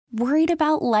Worried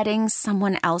about letting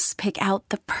someone else pick out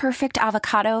the perfect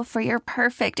avocado for your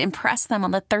perfect impress them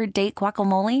on the third date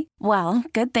guacamole? Well,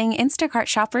 good thing Instacart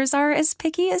shoppers are as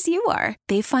picky as you are.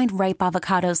 They find ripe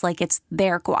avocados like it's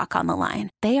their guac on the line.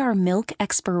 They are milk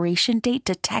expiration date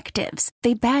detectives.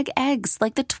 They bag eggs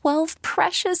like the 12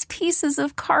 precious pieces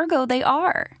of cargo they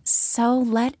are. So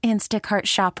let Instacart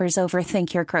shoppers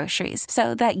overthink your groceries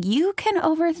so that you can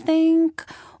overthink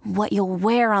what you'll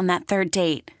wear on that third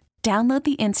date. Download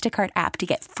the Instacart app to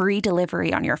get free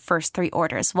delivery on your first 3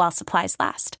 orders while supplies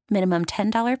last. Minimum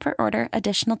 $10 per order.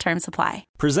 Additional terms apply.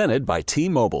 Presented by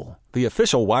T-Mobile, the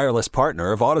official wireless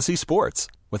partner of Odyssey Sports.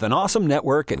 With an awesome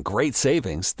network and great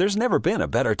savings, there's never been a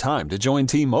better time to join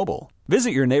T-Mobile. Visit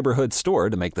your neighborhood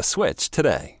store to make the switch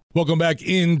today. Welcome back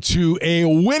into a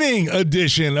winning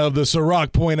edition of the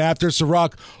Ciroc Point After.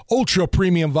 Ciroc Ultra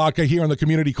Premium Vodka here on the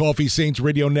Community Coffee Saints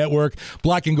Radio Network.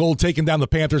 Black and gold taking down the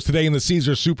Panthers today in the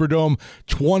Caesars Superdome,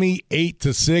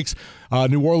 28-6.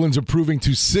 New Orleans improving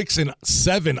to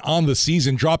 6-7 on the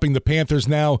season, dropping the Panthers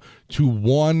now to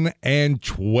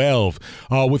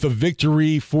 1-12. With a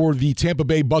victory for the Tampa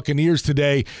Bay Buccaneers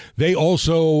today, they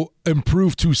also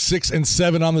improved to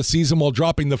 6-7 on the season while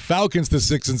dropping the Falcons to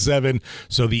 6-7.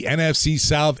 So the NFC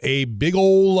South, a big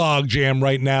old logjam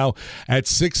right now at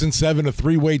 6-7, a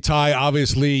 3-way tie.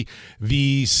 Obviously,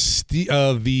 the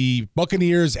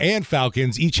Buccaneers and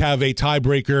Falcons each have a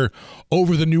tiebreaker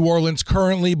over the New Orleans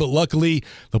currently, but luckily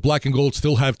the Black and Gold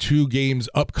still have 2 games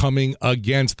upcoming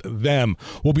against them.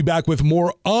 We'll be back with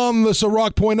more on the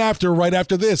Ciroc Point After right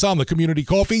after this on the Community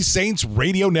Coffee Saints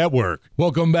Radio Network.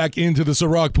 Welcome back into the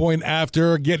Ciroc Point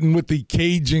After, getting with the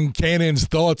Cajun Cannon's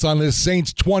thoughts on this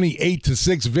Saints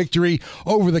 28-6 victory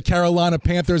over the Carolina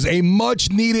Panthers. A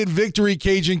much-needed victory,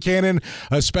 Cajun Cannon,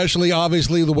 especially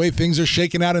obviously the way things are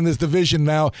shaking out in this division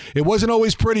now. It wasn't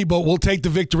always pretty, but we'll take the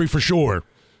victory for sure.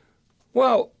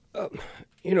 Well,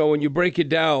 when you break it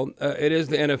down, it is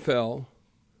the NFL.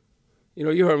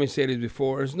 You heard me say this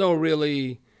before. There's no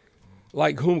really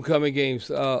like homecoming games.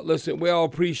 Listen, we all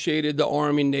appreciated the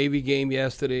Army-Navy game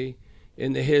yesterday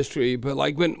in the history, but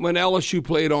like when LSU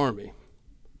played Army,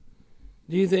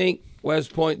 do you think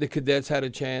West Point, the cadets, had a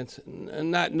chance?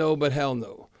 Not no, but hell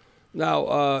no.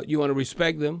 Now, you want to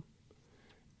respect them,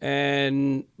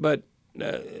 but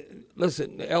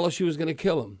listen, LSU is going to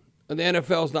kill them. And the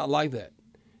NFL's not like that.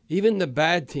 Even the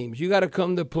bad teams, you got to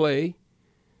come to play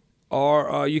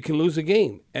or you can lose a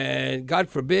game. And God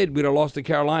forbid we'd have lost to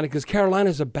Carolina because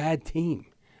Carolina's a bad team.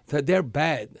 They're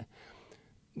bad.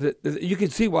 You can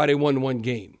see why they won one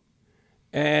game.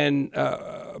 And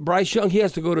Bryce Young, he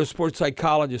has to go to a sports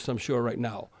psychologist, I'm sure, right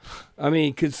now. I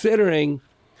mean, I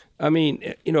don't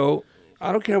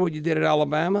care what you did at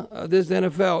Alabama. This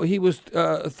NFL, he was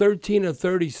 13 of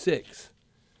 36.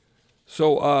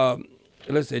 So,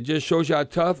 listen, it just shows you how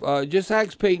tough. Just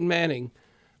ask Peyton Manning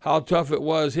how tough it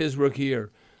was his rookie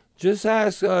year. Just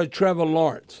ask Trevor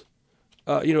Lawrence,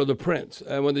 the Prince,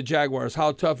 when the Jaguars,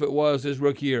 how tough it was his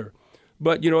rookie year.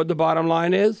 But you know what the bottom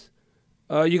line is?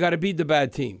 You got to beat the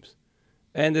bad teams.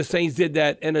 And the Saints did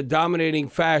that in a dominating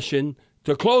fashion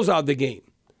to close out the game.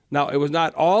 Now, it was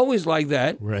not always like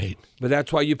that. Right. But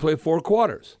that's why you play 4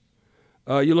 quarters.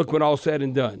 You look when all said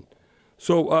and done.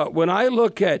 So when I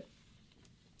look at,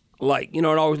 and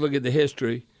always look at the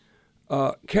history,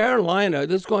 Carolina,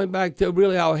 this is going back to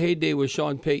really our heyday with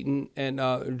Sean Payton and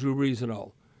Drew Brees and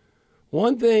all.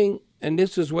 One thing, and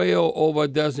this is way over a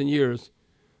dozen years,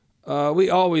 we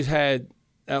always had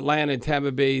Atlanta and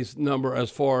Tampa Bay's number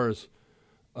as far as,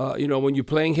 when you're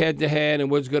playing head-to-head and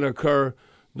what's going to occur.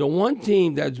 The one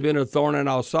team that's been a thorn in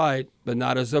our side, but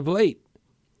not as of late,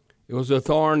 it was a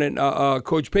thorn in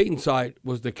Coach Payton's side,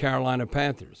 was the Carolina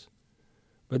Panthers,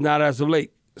 but not as of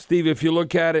late. Steve, if you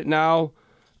look at it now,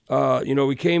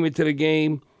 we came into the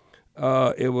game. We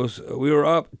were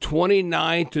up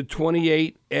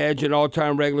 29-28, edge in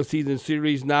all-time regular season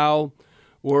series. Now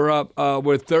we're up.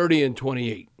 We're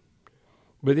 30-28.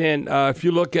 But then if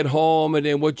you look at home and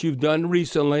then what you've done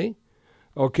recently,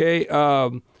 okay,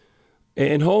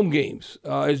 in home games,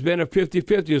 it's been a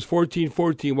 50-50. It's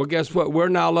 14-14. Well, guess what? We're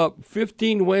now up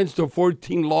 15 wins to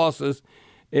 14 losses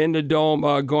in the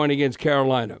Dome going against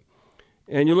Carolina.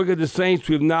 And you look at the Saints,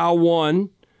 we've now won.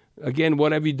 Again,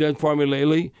 what have you done for me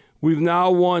lately? We've now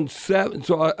won 7.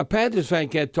 So a Panthers fan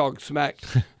can't talk smack.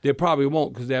 They probably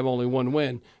won't because they have only 1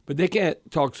 win. But they can't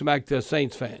talk smack to a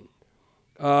Saints fan.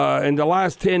 In the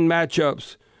last 10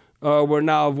 matchups, we're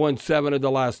now have won 7 of the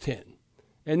last 10.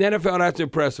 In the NFL, that's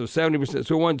impressive, 70%.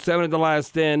 So we won 7 of the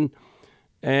last 10.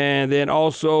 And then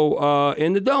also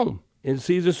in the Dome, in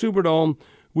Caesars Superdome,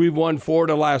 we've won 4 of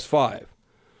the last 5.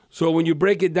 So when you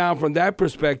break it down from that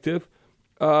perspective,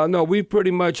 No, we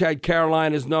pretty much had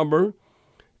Carolina's number,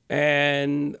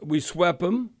 and we swept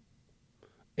them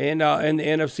in the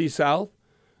NFC South.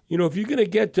 You know, if you're going to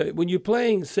get to, when you're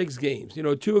playing 6 games,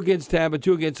 2 against Tampa,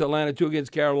 2 against Atlanta, 2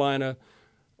 against Carolina,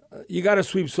 you got to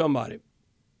sweep somebody.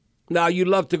 Now, you'd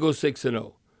love to go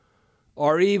 6-0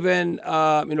 or even,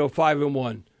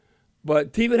 5-1.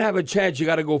 But to even have a chance, you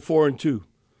got to go 4-2.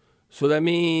 So that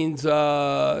means you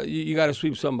got to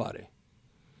sweep somebody.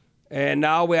 And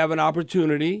now we have an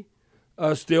opportunity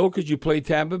still because you play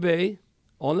Tampa Bay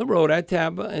on the road at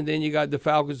Tampa, and then you got the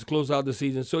Falcons to close out the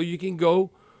season. So you can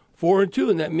go 4-2,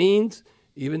 and that means,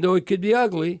 even though it could be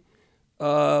ugly,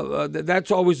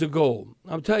 that's always a goal.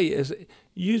 I'll tell you,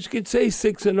 you could say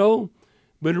 6-0,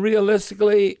 but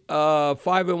realistically,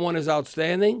 5-1 is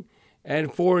outstanding,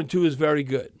 and 4-2 is very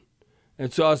good.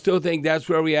 And so I still think that's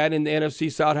where we at in the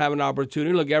NFC South, have an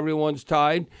opportunity. Look, everyone's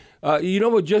tied. You know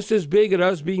what? Just as big at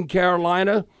us beating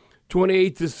Carolina,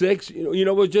 28-6. You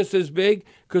know what's just as big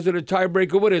because of the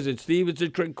tiebreaker. What is it, Steve? It's a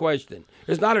trick question.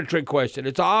 It's not a trick question.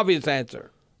 It's an obvious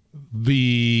answer.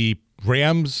 The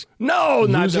Rams? No,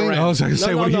 not losing? the Rams. I was going to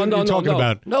say, what are you talking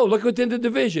about? No, look within the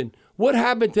division. What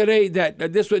happened today that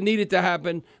this what needed to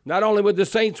happen, not only with the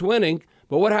Saints winning,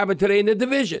 but what happened today in the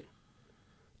division?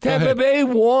 Tampa Bay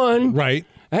won. Right.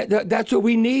 That's what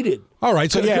we needed. All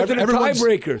right. So, yeah,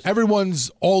 tiebreakers. Everyone's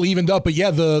all evened up. But,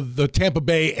 yeah, the Tampa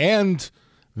Bay and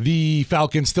the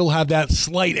Falcons still have that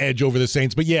slight edge over the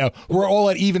Saints. But, yeah, we're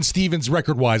all at even Stevens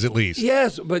record-wise at least.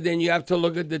 Yes, but then you have to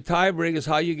look at the tiebreakers,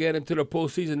 how you get into the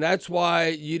postseason. That's why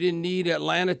you didn't need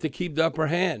Atlanta to keep the upper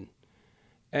hand.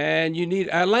 And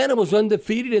Atlanta was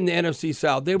undefeated in the NFC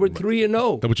South. They were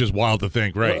 3-0, which is wild to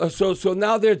think, right? So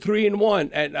now they're 3-1,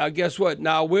 and guess what?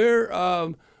 Now we're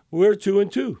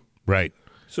 2-2, right?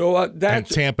 So that's and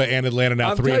Tampa and Atlanta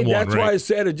now 3-1. That's why I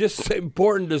said it's just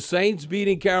important. The Saints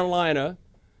beating Carolina,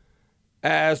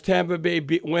 as Tampa Bay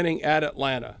winning at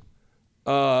Atlanta,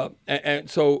 and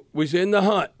so we're in the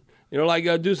hunt. Like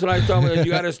Deuce and I talking about,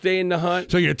 you got to stay in the hunt.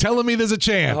 So you're telling me there's a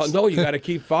chance? No, you got to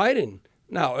keep fighting.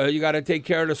 Now, you got to take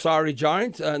care of the sorry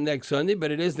Giants next Sunday,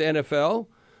 but it is the NFL.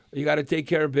 You got to take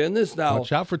care of business. Now,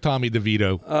 watch out for Tommy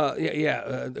DeVito.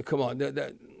 Come on.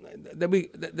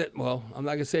 Well, I'm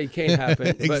not going to say it can't happen.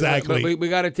 Exactly. But we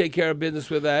got to take care of business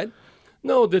with that.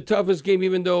 No, the toughest game,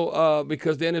 even though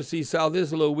because the NFC South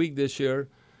is a little weak this year,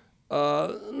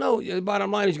 no, the bottom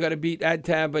line is you got to beat at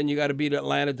Tampa and you got to beat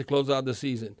Atlanta to close out the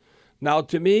season. Now,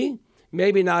 to me,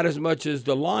 maybe not as much as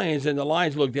the Lions. And the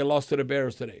Lions, look, they lost to the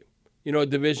Bears today.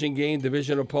 Division game,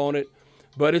 division opponent.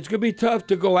 But it's going to be tough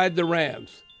to go at the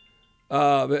Rams.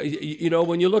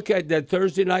 When you look at that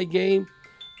Thursday night game,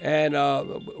 and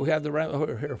we have the Rams,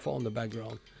 her phone in the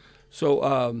background. So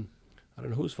I don't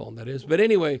know whose phone that is. But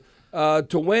anyway, to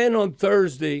win on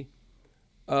Thursday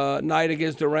night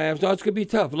against the Rams, no, it's going to be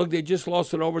tough. Look, they just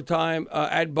lost in overtime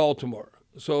at Baltimore.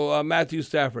 So Matthew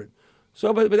Stafford.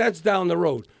 So, but that's down the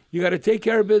road. You got to take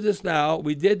care of business now.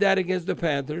 We did that against the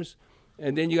Panthers.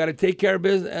 And then you got to take care of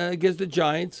business against the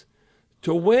Giants.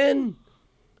 To win,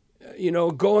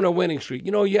 go on a winning streak.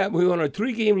 We were on a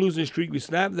 3-game losing streak. We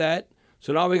snapped that.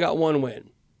 So now we got 1 win.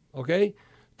 Okay?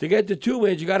 To get to 2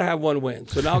 wins, you got to have 1 win.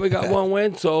 So now we got 1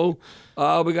 win. So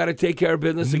we got to take care of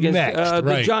business against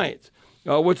the Giants.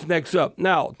 What's next up?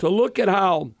 Now, to look at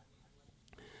how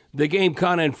the game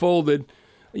kind of unfolded,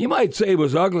 you might say it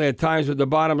was ugly at times, but the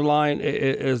bottom line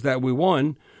is that we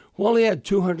won. We only had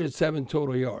 207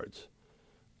 total yards.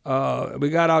 We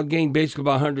got outgained basically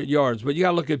by 100 yards. But you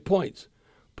got to look at points.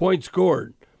 Points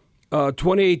scored.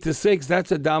 28-6,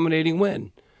 that's a dominating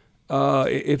win.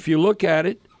 If you look at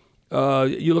it,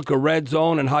 you look at red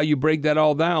zone and how you break that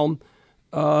all down,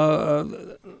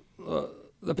 the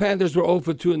Panthers were 0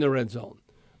 for 2 in the red zone.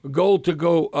 Goal to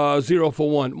go 0 for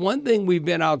 1. One thing we've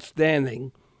been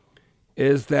outstanding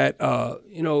is that,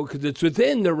 because it's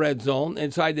within the red zone,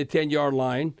 inside the 10-yard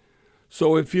line.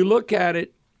 So if you look at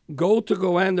it, goal to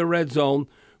go and the red zone,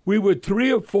 we were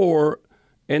 3 of 4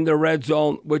 in the red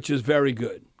zone, which is very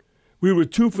good. We were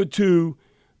 2 for 2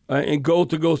 in goal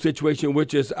to go situation,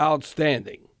 which is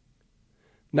outstanding.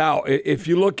 Now, if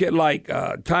you look at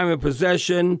time of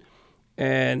possession,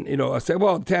 and I said,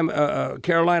 well,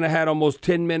 Carolina had almost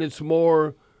 10 minutes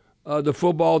more the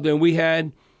football than we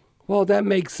had. Well, that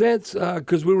makes sense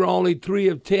because we were only 3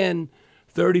 of 10,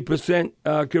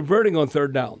 30% converting on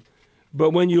third down.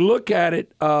 But when you look at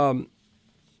it,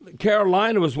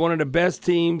 Carolina was one of the best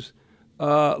teams,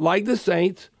 like the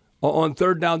Saints, on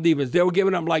third down defense. They were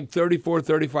giving them 34,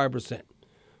 35%.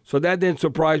 So that didn't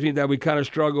surprise me that we kind of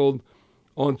struggled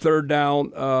on third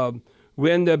down.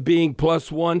 We ended up being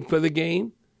 +1 for the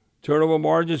game, turnover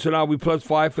margin. So now we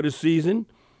 +5 for the season.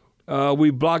 We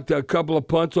blocked a couple of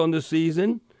punts on the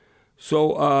season.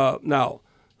 So now,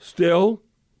 still,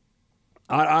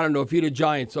 I don't know if you're the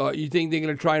Giants, you think they're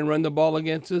going to try and run the ball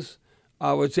against us?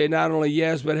 I would say not only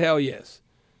yes, but hell yes.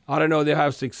 I don't know if they'll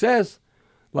have success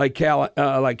like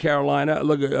Carolina.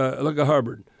 Look at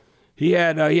Hubbard. He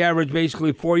averaged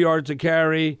basically 4 yards a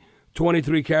carry,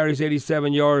 23 carries,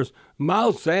 87 yards.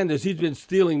 Miles Sanders, he's been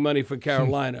stealing money for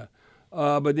Carolina.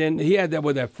 But then he had that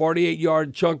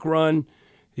 48-yard chunk run.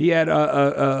 He had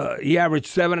he averaged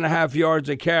 7.5 yards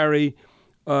a carry,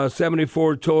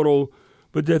 74 total.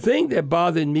 But the thing that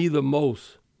bothered me the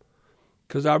most,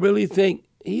 because I really think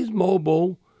he's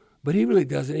mobile, but he really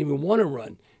doesn't even want to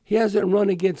run. He hasn't run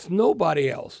against nobody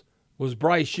else, was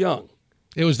Bryce Young.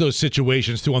 It was those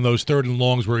situations, too, on those 3rd and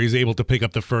longs where he's able to pick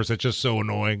up the first. That's just so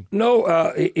annoying.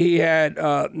 No, he had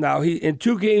in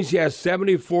 2 games, he has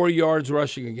 74 yards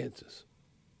rushing against us.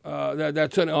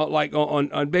 That's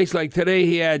on base like today,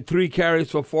 he had 3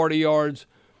 carries for 40 yards.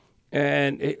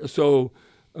 And so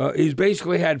he's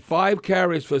basically had 5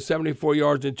 carries for 74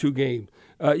 yards in 2 games.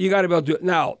 You got to be able to do it.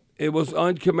 Now, it was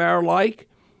un-Kamara-like,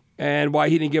 and why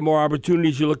he didn't get more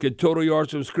opportunities. You look at total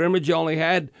yards from scrimmage, he only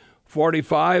had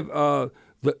 45.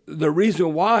 The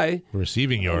reason why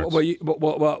receiving yards.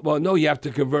 Well, no, you have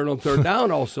to convert on 3rd down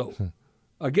also.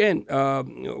 Again,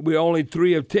 we're only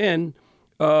 3 of 10.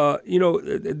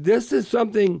 This is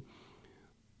something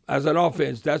as an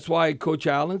offense. That's why Coach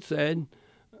Allen said,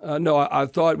 no, I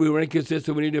thought we were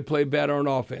inconsistent. We need to play better on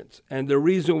offense. And the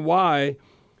reason why,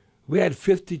 we had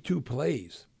 52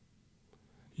 plays.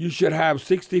 You should have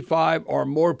 65 or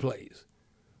more plays.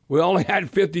 We only had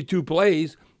 52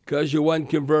 plays because you weren't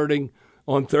converting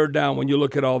on 3rd down when you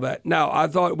look at all that. Now, I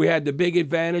thought we had the big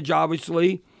advantage,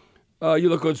 obviously. You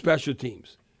look on special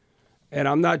teams. And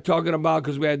I'm not talking about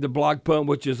because we had the block punt,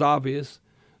 which is obvious.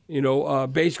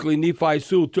 Basically, Nephi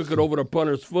Sewell took it over the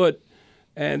punter's foot,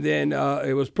 and then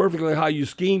it was perfectly how you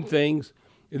scheme things.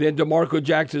 And then DeMarco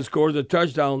Jackson scores a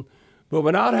touchdown. But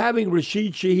without having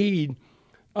Rashid Shaheed,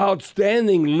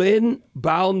 outstanding Lynn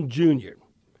Bowden Jr.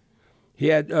 He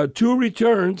had 2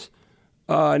 returns,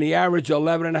 and he averaged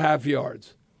 11.5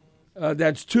 yards.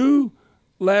 That's 2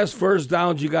 less first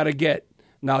downs you got to get.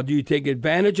 Now, do you take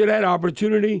advantage of that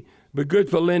opportunity? But good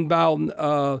for Lynn Bowden,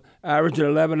 averaging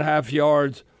 11.5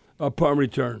 yards per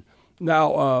return.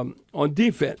 Now, on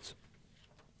defense,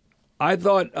 I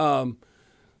thought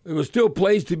there was still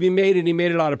plays to be made, and he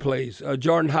made a lot of plays.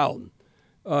 Jordan Houghton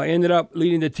ended up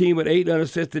leading the team with 8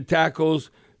 unassisted tackles,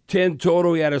 10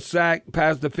 total. He had a sack,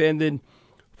 pass defended,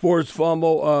 forced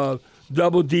fumble,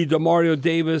 double D, Demario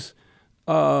Davis.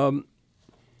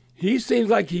 He seems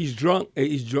like he's drunk.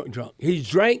 He's drunk. He's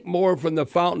drank more from the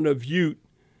fountain of youth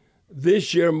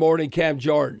this year more than Cam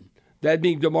Jordan, that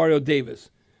being Demario Davis.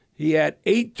 He had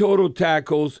 8 total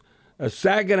tackles, a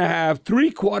sack and a half, 3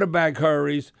 quarterback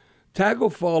hurries, tackle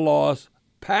for loss,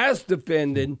 pass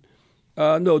defending.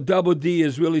 Double D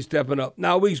is really stepping up.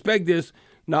 Now, we expect this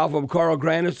now from Carl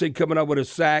Granderson coming up with a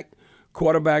sack,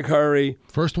 quarterback hurry.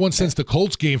 First one since the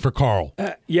Colts game for Carl.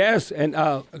 Yes, and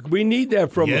we need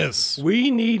that from him.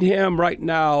 We need him right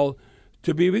now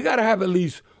to be – we got to have at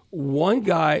least one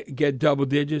guy get double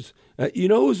digits.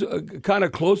 Who's kind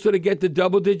of closer to get the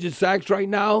double-digit sacks right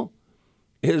now?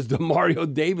 Is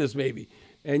Demario Davis, maybe.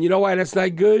 And you know why that's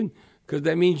not good? Because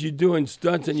that means you're doing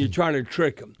stunts and you're trying to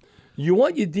trick them. You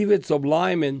want your defensive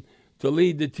lineman to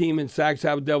lead the team in sacks,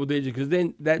 have double digits, because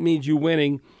then that means you're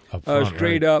winning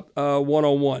straight up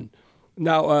one-on-one.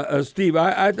 Now, Steve,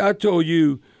 I told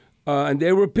you, and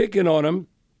they were picking on him,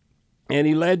 and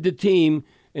he led the team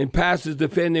in passes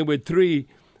defending with 3.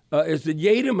 Is it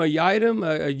Yadam or Yidam?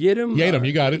 Yidam? Yadam,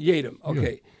 you got it. Yadam,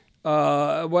 okay.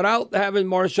 Without having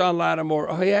Marshawn Lattimore,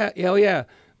 hell yeah,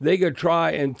 they could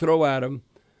try and throw at him.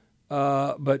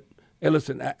 But, hey,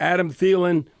 listen, Adam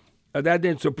Thielen, that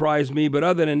didn't surprise me. But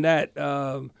other than that,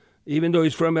 even though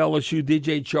he's from LSU,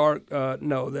 DJ Chark,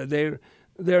 no,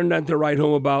 they're nothing to write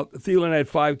home about. Thielen had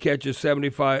 5 catches,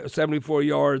 74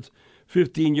 yards,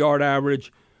 15-yard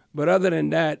average. But other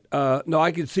than that, no,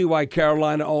 I can see why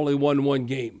Carolina only won 1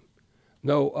 game.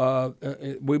 No,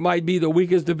 we might be the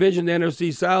weakest division, the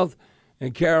NFC South,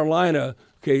 and Carolina,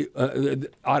 okay,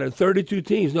 out of 32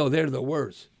 teams, no, they're the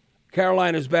worst.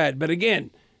 Carolina's bad. But again,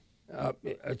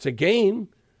 it's a game.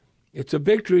 It's a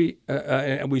victory,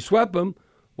 and we swept them.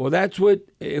 Well, that's what,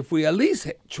 if we at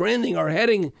least trending or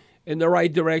heading in the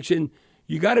right direction,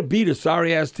 you got to beat a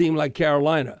sorry-ass team like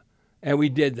Carolina. And we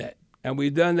did that. And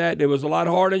we've done that. It was a lot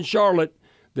harder in Charlotte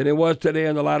than it was today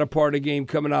in the latter part of the game,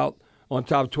 coming out on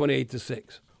top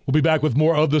 28-6. We'll be back with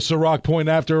more of the Ciroc Point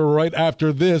After right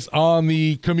after this on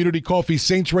the Community Coffee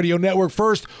Saints Radio Network.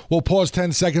 First, we'll pause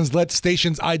 10 seconds, let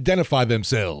stations identify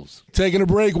themselves. Taking a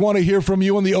break, want to hear from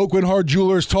you on the Oakland Hart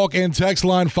Jewelers talk and text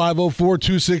line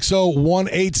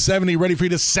 504-260-1870. Ready for you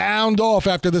to sound off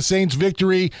after the Saints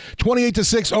victory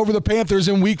 28-6 over the Panthers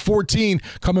in Week 14.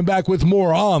 Coming back with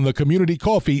more on the Community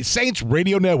Coffee Saints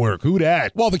Radio Network. Who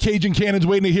dat? While the Cajun Cannon's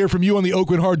waiting to hear from you on the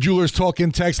Oakland Hart Jewelers talk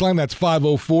and text line, that's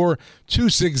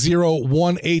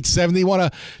 504-260-1870. Want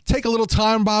to take a little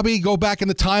time, Bobby? Go back in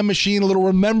the time machine, a little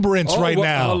remembrance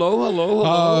now.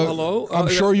 Hello. I'm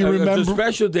sure you remember. It's a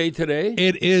special day today.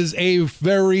 It is a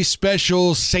very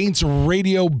special Saints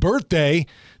Radio birthday.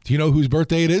 Do you know whose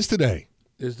birthday it is today?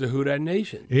 It's the Who Dat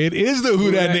Nation. It is the Who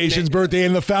Dat Nation's birthday,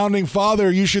 and the founding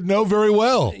father you should know very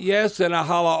well. Yes, and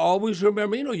how I always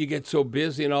remember, you get so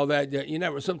busy and all that, you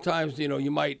never, sometimes,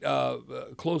 you might,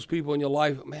 close people in your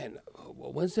life, man,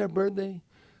 when's their birthday?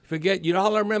 Forget,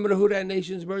 how I remember the Who Dat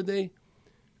Nation's birthday?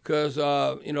 Because,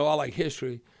 I like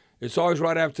history. It's always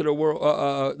right after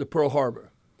the Pearl Harbor,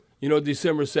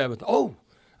 December 7th. Oh,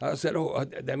 I said,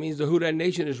 that means the Who Dat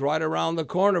Nation is right around the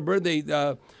corner. Birthday,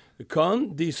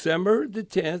 come December the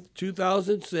 10th,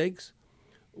 2006,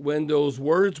 when those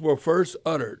words were first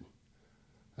uttered.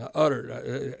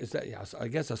 I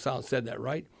guess I said that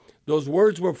right. Those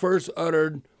words were first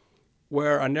uttered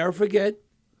where, I never forget,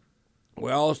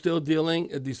 we're all still dealing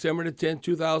December the 10th,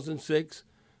 2006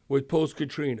 with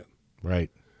post-Katrina.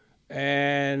 Right.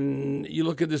 And you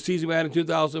look at the season we had in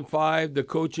 2005, the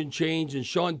coaching change, and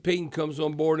Sean Payton comes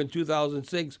on board in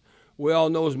 2006. We all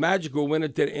know it's magical. Went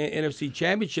into the NFC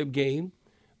Championship game.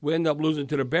 We ended up losing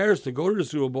to the Bears to go to the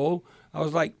Super Bowl. I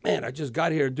was like, man, I just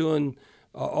got here doing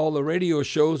all the radio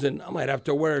shows, and I might have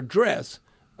to wear a dress.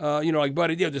 Like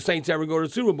Buddy did, the Saints ever go to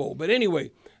the Super Bowl. But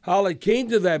anyway, how it came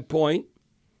to that point,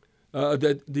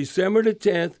 December the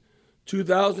 10th,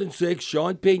 2006,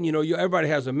 Sean Payton, everybody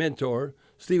has a mentor.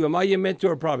 Steve, am I your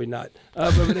mentor? Probably not.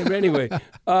 But anyway,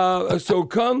 so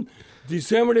come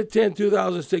December the 10th,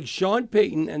 2006, Sean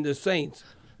Payton and the Saints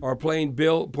are playing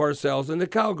Bill Parcells and the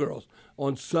Cowgirls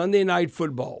on Sunday Night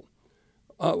Football.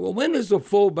 When is a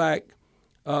fullback,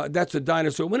 that's a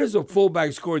dinosaur, when has a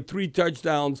fullback scored 3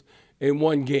 touchdowns in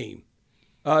one game?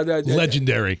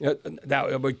 Legendary.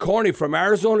 But Corny from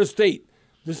Arizona State,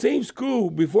 the same school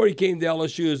before he came to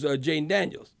LSU as Jane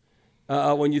Daniels,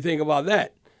 when you think about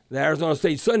that, the Arizona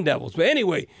State Sun Devils. But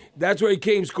anyway, that's where he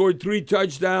came, scored 3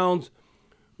 touchdowns.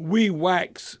 We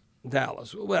waxed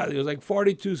Dallas. Well, it was like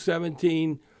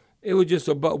 42-17. It was just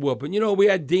a butt whooping. We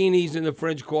had Deanies in the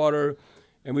French Quarter,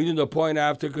 and we did the point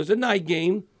after because the night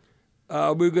game, we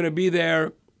were going to be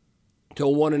there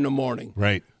till 1 in the morning.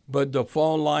 Right. But the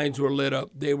phone lines were lit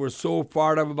up. They were so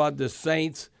fired up about the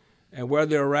Saints and where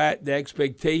they were at, the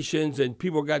expectations, and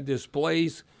people got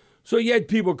displaced. So you had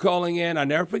people calling in. I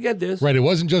never forget this. Right. It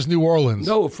wasn't just New Orleans.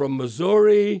 No, from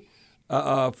Missouri,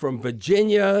 from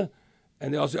Virginia.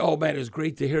 And they all say, oh, man, it's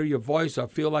great to hear your voice. I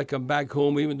feel like I'm back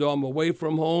home even though I'm away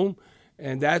from home.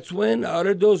 And that's when I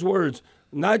uttered those words.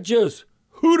 Not just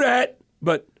who dat,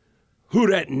 but Who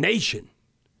Dat Nation.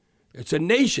 It's a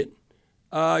nation.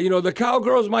 The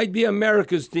Cowgirls might be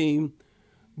America's team,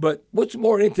 but what's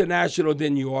more international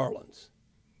than New Orleans?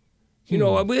 We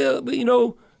a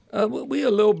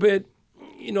little bit,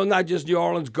 not just New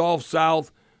Orleans, Gulf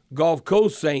South, Gulf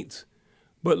Coast Saints,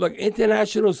 but look,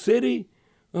 international city.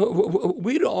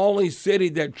 We the only city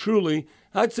that truly,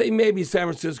 I'd say maybe San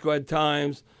Francisco at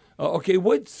times.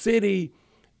 What city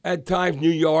at times, New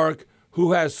York,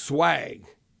 who has swag?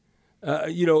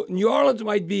 New Orleans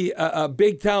might be a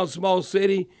big town, small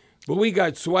city, but we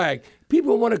got swag.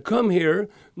 People want to come here.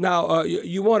 Now,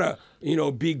 you want to,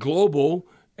 be global,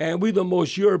 and we the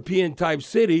most European type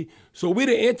city, so we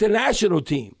the international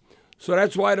team. So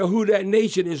that's why the Who Dat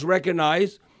Nation is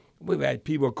recognized. We've had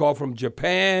people call from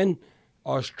Japan,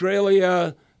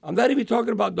 Australia. I'm not even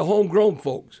talking about the homegrown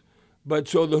folks. But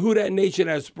so the Who Dat Nation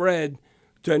has spread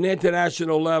to an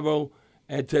international level.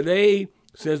 And today,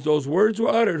 since those words were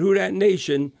uttered, Who Dat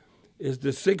Nation is the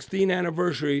 16th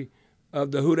anniversary of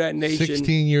the Who Dat Nation.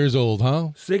 16 years old, huh?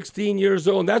 16 years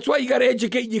old. That's why you got to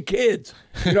educate your kids.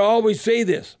 I always say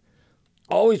this.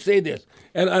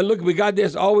 And look, we got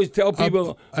this. I always tell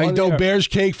people. I know Bears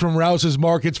cake from Rouse's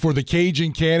Markets for the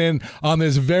Cajun Cannon on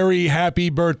this very happy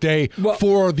birthday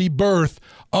for the birth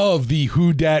of the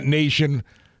Who Dat Nation.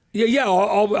 Yeah. I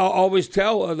always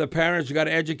tell the parents you got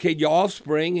to educate your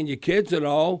offspring and your kids and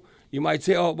all. You might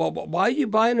say, "Oh, well, why are you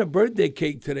buying a birthday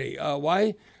cake today?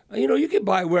 Why? You can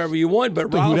buy it wherever you want,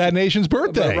 but the Who Dat Nation's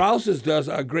birthday. But Rouse's does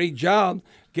a great job.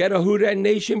 Get a Who Dat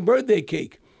Nation birthday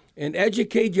cake and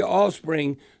educate your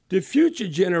offspring. The future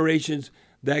generations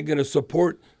that are going to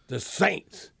support the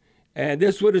Saints. And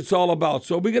this is what it's all about.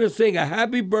 So we're going to sing a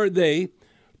happy birthday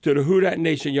to the Who Dat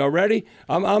Nation. Y'all ready?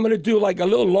 I'm going to do like a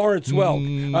little Lawrence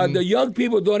Welk. The young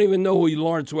people don't even know who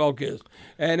Lawrence Welk is.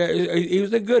 And he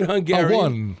was a good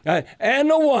Hungarian. And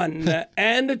the one,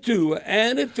 and the two,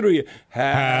 and the three.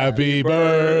 Happy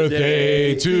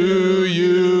birthday to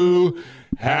you.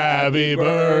 Happy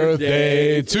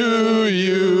birthday to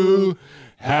you.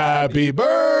 Happy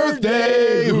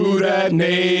birthday, Who Dat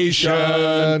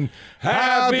Nation.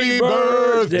 Happy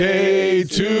birthday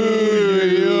to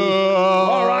you.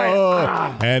 All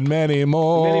right. And many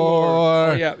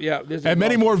more. Oh, yeah. And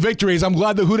many more victories. I'm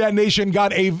glad the Who Dat Nation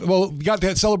got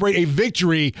to celebrate a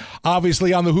victory,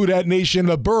 obviously, on the Who Dat Nation,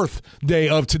 the birthday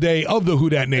of today of the Who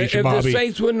Dat Nation, Bobby. If the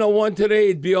Saints wouldn't have won today,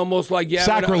 it'd be almost like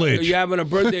sacrilege. You're having a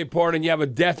birthday party and you have a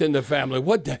death in the family.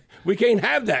 We can't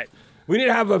have that. We need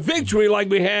to have a victory like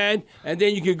we had, and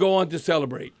then you can go on to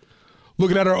celebrate.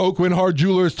 Looking at our Oakland Hart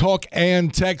Jewelers talk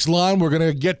and text line. We're going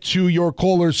to get to your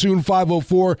callers soon,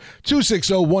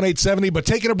 504-260-1870. But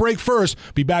taking a break first,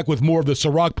 be back with more of the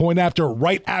Ciroc Point After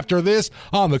right after this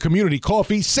on the Community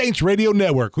Coffee Saints Radio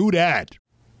Network. Who dat?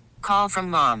 Call from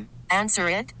mom. Answer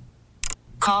it.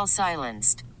 Call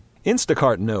silenced.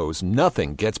 Instacart knows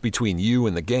nothing gets between you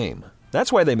and the game.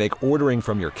 That's why they make ordering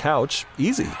from your couch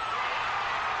easy.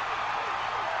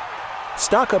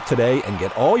 Stock up today and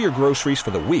get all your groceries for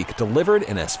the week delivered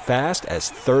in as fast as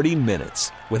 30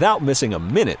 minutes without missing a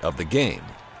minute of the game.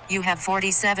 You have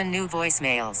 47 new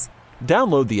voicemails.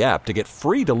 Download the app to get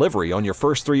free delivery on your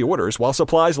first 3 orders while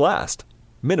supplies last.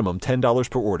 Minimum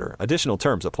 $10 per order. Additional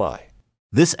terms apply.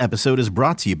 This episode is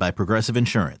brought to you by Progressive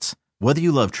Insurance. Whether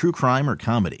you love true crime or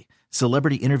comedy,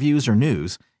 celebrity interviews or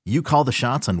news, you call the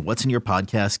shots on what's in your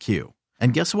podcast queue.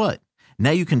 And guess what?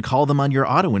 Now you can call them on your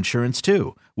auto insurance,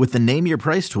 too, with the Name Your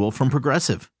Price tool from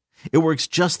Progressive. It works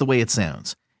just the way it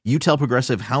sounds. You tell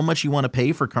Progressive how much you want to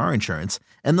pay for car insurance,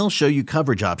 and they'll show you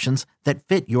coverage options that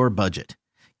fit your budget.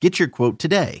 Get your quote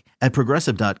today at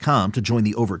Progressive.com to join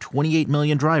the over 28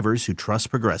 million drivers who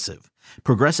trust Progressive.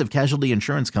 Progressive Casualty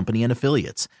Insurance Company and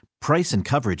Affiliates. Price and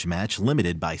coverage match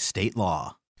limited by state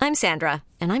law. I'm Sandra,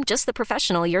 and I'm just the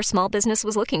professional your small business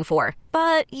was looking for.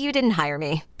 But you didn't hire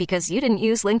me because you didn't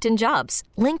use LinkedIn Jobs.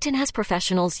 LinkedIn has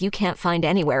professionals you can't find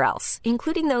anywhere else,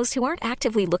 including those who aren't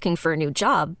actively looking for a new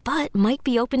job, but might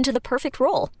be open to the perfect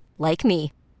role, like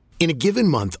me. In a given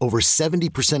month, over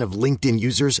 70% of LinkedIn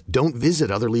users don't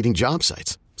visit other leading job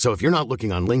sites. So if you're not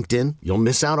looking on LinkedIn, you'll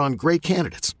miss out on great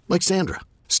candidates like Sandra.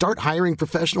 Start hiring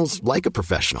professionals like a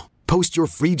professional. Post your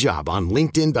free job on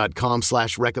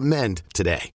linkedin.com/recommend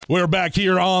today. We're back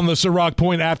here on the Ciroc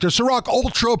Point After. Ciroc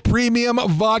Ultra Premium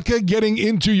Vodka getting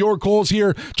into your calls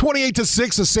here.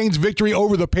 28-6, the Saints victory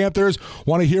over the Panthers.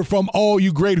 Want to hear from all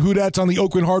you great Who Dats on the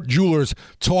Oakland Hart Jewelers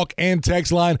talk and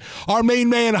text line. Our main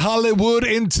man, Hollywood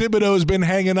in Thibodaux, has been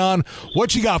hanging on.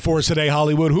 What you got for us today,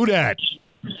 Hollywood? Who Dat?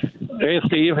 Hey,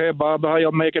 Steve. Hey, Bob. How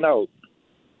y'all making out?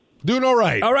 Doing all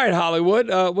right. All right, Hollywood.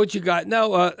 What you got?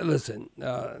 Now, listen,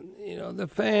 the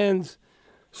fans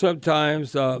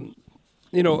sometimes,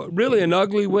 really an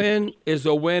ugly win is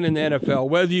a win in the NFL.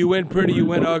 Whether you win pretty, you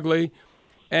win ugly.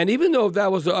 And even though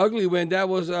that was an ugly win, that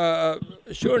was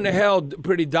sure in the hell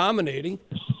pretty dominating.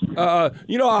 I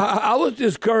was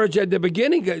discouraged at the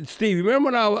beginning, Steve.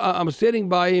 Remember when I'm sitting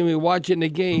by him and watching the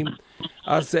game,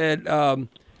 I said, damn.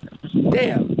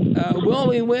 We're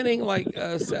only winning like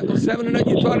 7-0.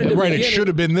 You thought at the right, beginning. It should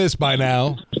have been this by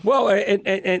now. Well,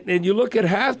 and you look at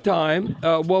halftime,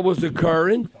 what was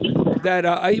occurring, that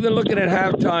even looking at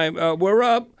halftime, we're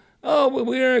up. Oh,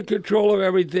 we're in control of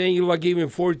everything. You like even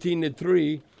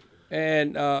 14-3.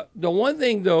 And the one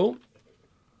thing, though,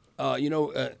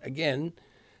 again,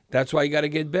 that's why you got to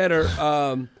get better.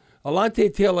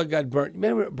 Alante Taylor got burnt.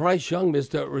 Remember, Bryce Young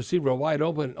missed a receiver wide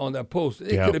open on that post.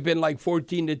 It could have been like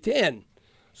 14-10.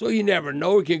 So you never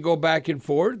know. It can go back and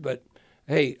forth. But,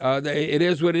 hey, it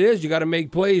is what it is. You got to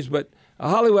make plays. But,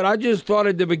 Hollywood, I just thought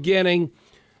at the beginning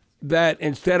that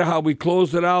instead of how we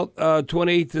closed it out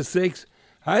 28-6,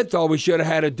 I thought we should have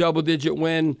had a double-digit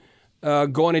win a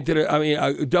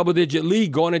double-digit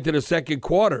lead going into the second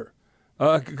quarter.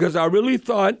 Because I really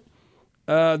thought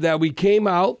that we came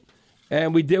out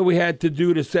and we did what we had to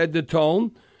do to set the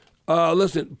tone.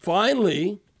 Listen,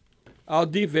 finally, our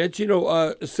defense,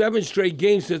 7 straight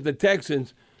games since the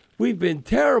Texans, we've been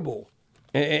terrible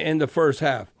in the first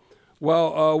half.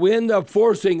 Well, we end up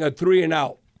forcing a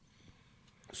 3-and-out.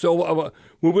 So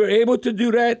when we were able to do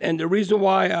that, and the reason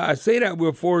why I say that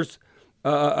we're forced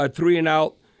a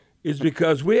 3-and-out is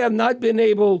because we have not been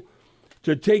able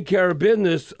to take care of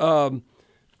business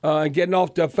getting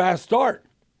off to a fast start.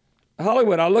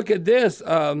 Hollywood, I look at this.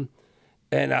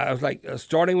 And I was like,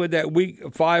 starting with that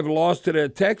week 5 loss to the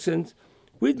Texans,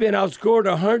 we'd been outscored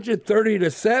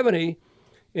 130-70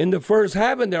 in the first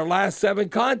half in their last 7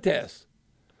 contests.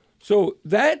 So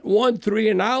that 1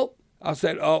 3-and-out, I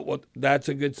said, oh, well, that's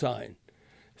a good sign.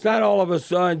 It's not all of a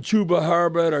sudden Chuba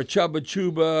Herbert or Chubba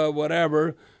Chuba,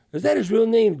 whatever. Is that his real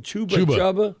name,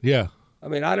 Chuba? Yeah. I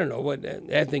mean, I don't know what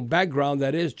ethnic background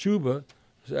that is, Chuba.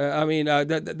 I mean,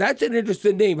 that's an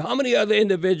interesting name. How many other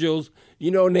individuals,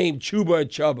 named Chuba or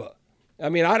Chubba? I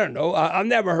mean, I don't know. I've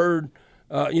never heard,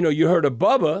 you heard of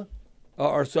Bubba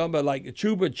or somebody like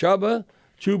Chuba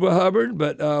Hubbard,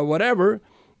 but whatever.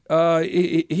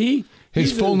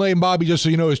 His full name, Bobby, just so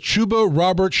you know, is Chuba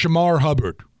Robert Shamar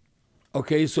Hubbard.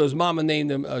 Okay, so his mama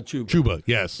named him Chuba. Chuba,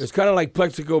 yes. It's kind of like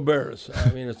Plexico Bears.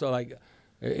 I mean, it's not like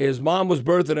his mom was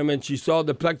birthing him and she saw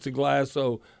the plexiglass,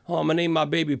 so I'm going to name my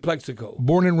baby Plexico.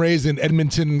 Born and raised in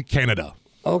Edmonton, Canada.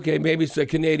 Okay, maybe it's a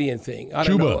Canadian thing. I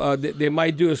don't know. They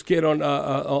might do a skit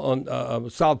on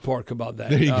South Park about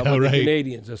that. There you go, right. The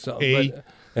Canadians or something.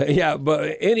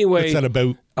 But anyway. What's that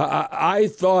about? I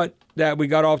thought that we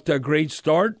got off to a great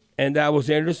start, and that was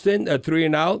interesting, a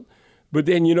 3-and-out. But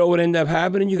then you know what ended up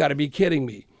happening? You got to be kidding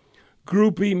me.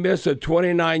 Groupie missed a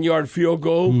 29-yard field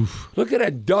goal. Oof. Look at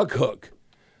that duck hook.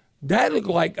 That looked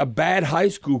like a bad high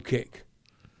school kick.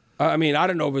 I mean, I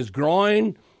don't know if it's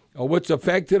groin or what's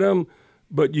affected him,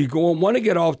 but you want to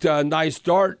get off to a nice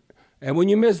start. And when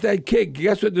you miss that kick,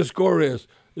 guess what the score is?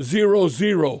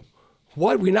 0-0.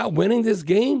 What, we not winning this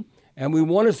game? And we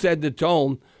want to set the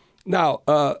tone. Now,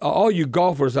 all you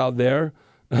golfers out there,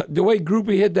 the way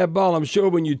Groupie hit that ball, I'm sure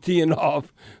when you're teeing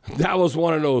off, that was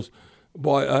one of those,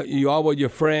 boy, you all with your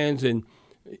friends, and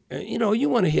you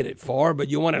want to hit it far, but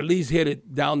you want to at least hit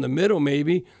it down the middle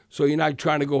maybe, so you're not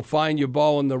trying to go find your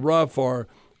ball in the rough or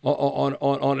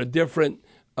on a different,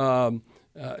 you're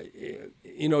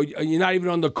not even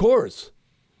on the course.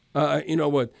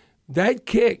 What? That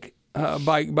kick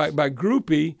by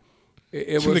Groupie,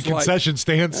 it was in the concession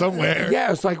stand somewhere.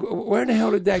 Yeah, it's like, where the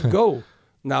hell did that go?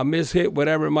 Now, miss-hit,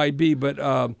 whatever it might be. But,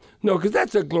 no, because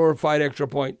that's a glorified extra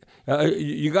point.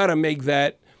 You got to make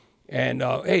that. And,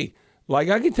 hey, like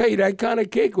I can tell you that kind of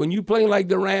kick, when you play like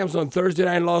the Rams on Thursday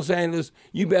night in Los Angeles,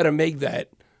 you better make that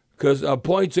because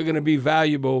points are going to be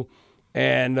valuable.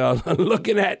 And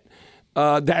looking at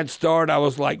that start, I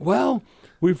was like, well,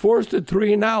 we forced a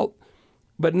 3-and-out,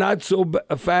 but not so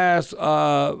fast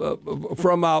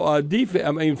from our defense.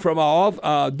 I mean, from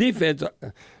our defense.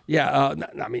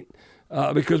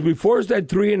 Because we forced that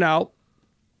 3-and-out,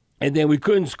 and then we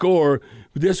couldn't score.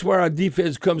 This is where our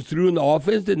defense comes through, and the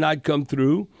offense did not come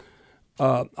through.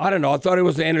 I don't know. I thought it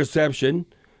was an interception.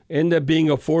 Ended up being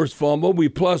a forced fumble. We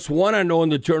 +1, I know, in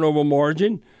the turnover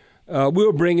margin. We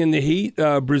were bringing the heat.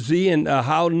 Brzee and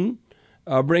Howden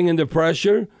bringing the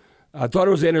pressure. I thought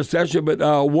it was an interception, but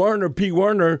Pete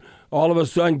Werner, all of a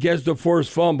sudden gets the forced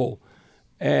fumble.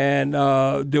 And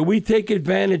did we take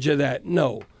advantage of that?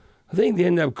 No. I think they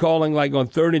ended up calling like on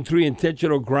 3rd and 3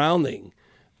 intentional grounding.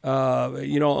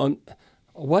 On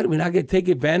what? We're not going to take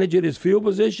advantage of his field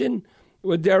position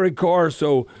with Derek Carr.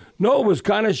 So, no, it was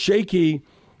kind of shaky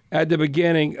at the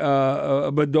beginning.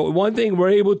 But the one thing we're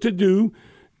able to do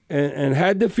and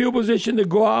had the field position to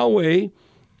go our way,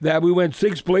 that we went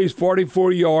 6 plays,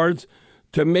 44 yards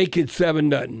to make it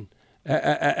 7-0.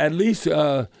 At least,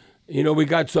 we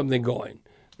got something going.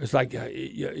 It's like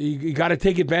you got to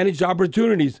take advantage of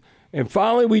opportunities. And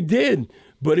finally we did,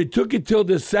 but it took until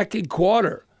the second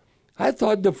quarter. I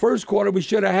thought the first quarter we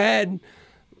should have had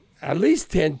at least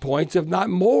 10 points, if not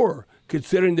more,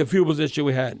 considering the field position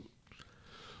we had.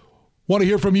 Want to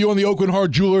hear from you on the Oakland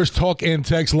Heart Jewelers talk and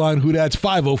text line. Who Dat's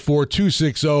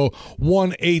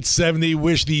 504-260-1870.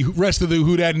 Wish the rest of the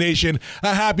Who Dat Nation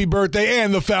a happy birthday,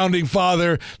 and the founding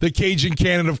father, the Cajun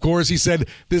Cannon, of course. He said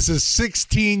this is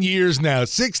 16 years now.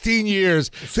 16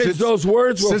 years since those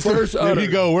words were first uttered. There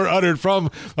you go. We're uttered from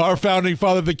our founding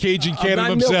father, the Cajun Cannon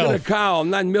himself. I'm not milking a cow. I'm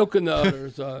not milking the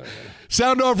others.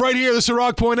 Sound off right here. This is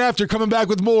Rock Point After, coming back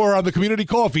with more on the Community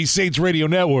Coffee Saints Radio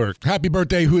Network. Happy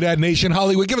birthday, Who Dat Nation.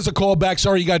 Hollywood, give us a call back.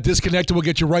 Sorry you got disconnected. We'll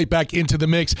get you right back into the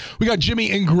mix. We got Jimmy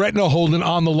and Gretna holding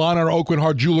on the line, our Oakland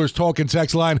Heart Jewelers talk and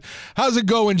text line. How's it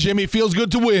going, Jimmy? Feels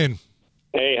good to win.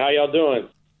 Hey, how y'all doing?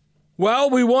 Well,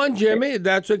 we won, Jimmy.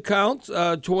 That's what counts.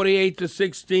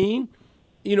 28-16.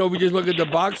 We just look at the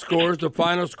box scores, the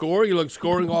final score. You look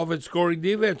scoring offense, scoring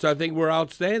defense. I think we're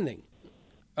outstanding.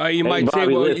 You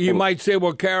might say,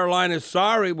 well, Carolina's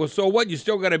sorry. Well, so what? You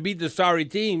still got to beat the sorry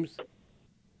teams.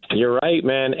 You're right,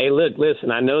 man. Hey, look, listen,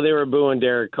 I know they were booing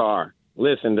Derek Carr.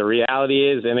 Listen, the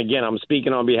reality is, and again, I'm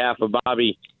speaking on behalf of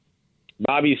Bobby.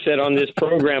 Bobby said on this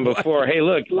program before, hey,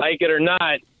 look, like it or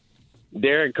not,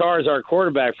 Derek Carr's our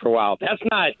quarterback for a while.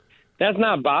 That's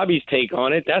not Bobby's take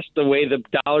on it. That's the way the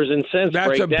dollars and cents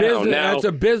break down. That's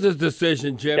a business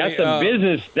decision, Jimmy. That's a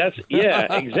business.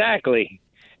 Exactly.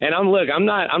 And I'm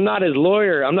not his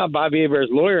lawyer. I'm not Bobby Abear's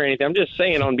lawyer or anything. I'm just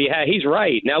saying on behalf. He's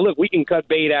right. Now look, we can cut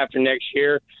bait after next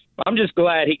year. I'm just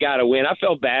glad he got a win. I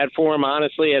felt bad for him,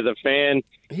 honestly, as a fan.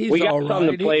 We got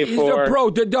something to play for. He's a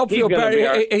pro. Don't feel bad.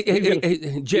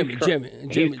 Jimmy.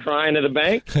 He's crying to the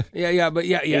bank.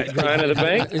 He's crying to the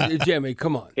bank. Jimmy,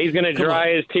 come on. He's going to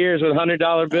dry his tears with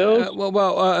 $100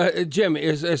 bills. Jimmy,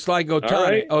 it's like Ohtani.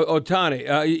 Right.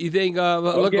 Ohtani. You think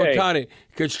look, Ohtani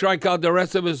could strike out the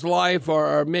rest of his life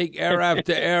or make error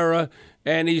after error,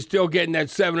 and he's still getting that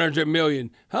 $700 million.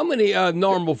 How many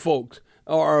normal folks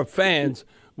or fans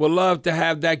would love to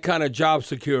have that kind of job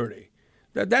security?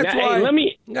 That's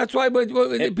why. But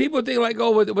people think like,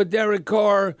 with Derek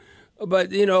Carr,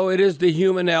 but it is the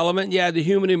human element. Yeah, the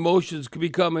human emotions could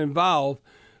become involved.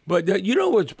 But you know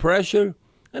what's pressure?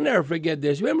 I never forget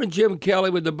this. Remember Jim Kelly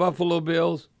with the Buffalo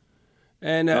Bills?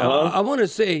 And I want to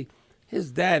say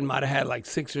his dad might have had like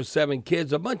 6 or 7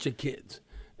 kids, a bunch of kids,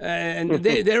 and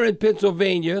they're in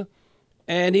Pennsylvania.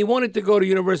 And he wanted to go to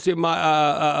University of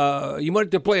he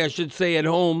wanted to play, I should say, at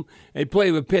home and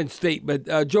play with Penn State.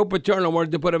 But Joe Paterno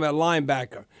wanted to put him at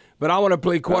linebacker. But I want to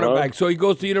play quarterback. So he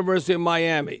goes to University of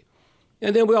Miami.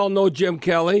 And then we all know Jim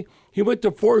Kelly. He went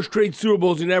to 4 straight Super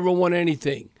Bowls. He never won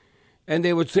anything. And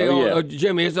they would say,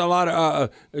 Jimmy, there's a lot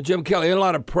of, Jim Kelly, there's a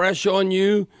lot of pressure on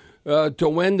you to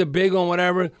win the big one,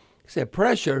 whatever. He said,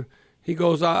 pressure? He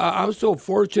goes, I'm so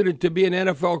fortunate to be an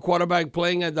NFL quarterback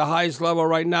playing at the highest level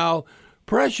right now.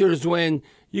 Pressure is when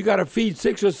you got to feed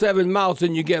 6 or 7 mouths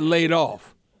and you get laid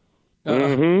off. Hey,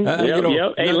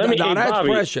 that's Bobby,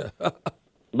 pressure.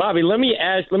 Bobby, let me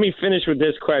finish with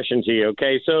this question to you,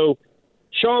 okay? So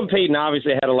Sean Payton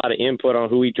obviously had a lot of input on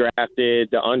who he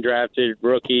drafted, the undrafted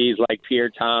rookies like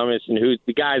Pierre Thomas and who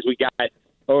the guys we got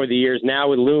over the years. Now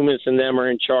with Loomis and them are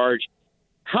in charge.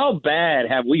 How bad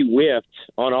have we whiffed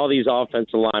on all these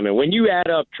offensive linemen? When you add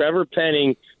up Trevor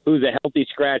Penning, who's a healthy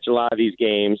scratch a lot of these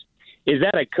games, is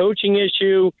that a coaching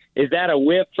issue? Is that a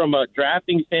whiff from a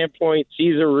drafting standpoint?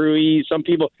 Cesar Ruiz, some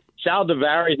people, Sal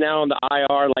DeVary is now on the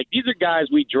IR. Like, these are guys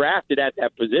we drafted at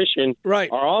that position. Right.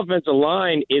 Our offensive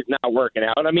line is not working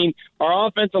out. I mean, our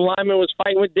offensive lineman was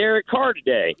fighting with Derek Carr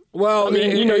today. Well, I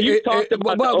mean, you talked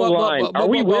about the O-line. Are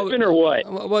we whiffing or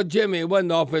what? Well, Jimmy, it wasn't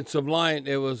the offensive line.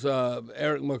 It was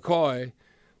Erik McCoy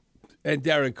and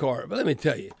Derek Carr. But let me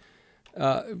tell you,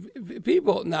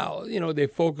 people now, they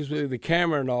focus with the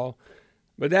camera and all,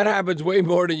 but that happens way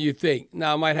more than you think.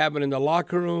 Now, it might happen in the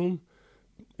locker room.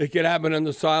 It could happen on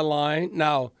the sideline.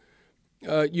 Now,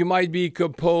 you might be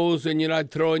composed and you're not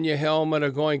throwing your helmet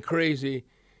or going crazy,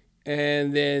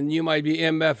 and then you might be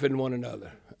MFing one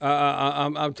another.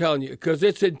 I'm telling you, because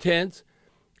it's intense.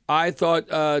 I thought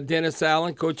Dennis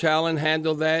Allen, Coach Allen,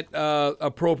 handled that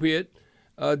appropriate,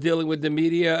 dealing with the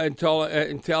media and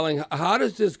telling, how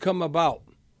does this come about?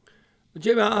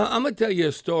 Jimmy, I'm going to tell you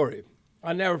a story.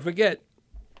 I'll never forget.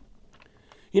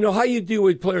 How you deal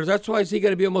with players. That's why I say you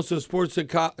got to be almost a sports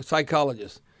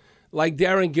psychologist. Like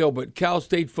Darren Gilbert, Cal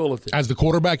State Fullerton. As the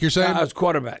quarterback, you're saying? As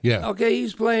quarterback. Yeah. Okay,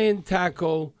 he's playing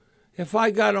tackle. If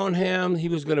I got on him, he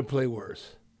was going to play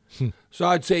worse. So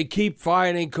I'd say, keep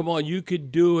fighting. Come on, you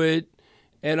could do it.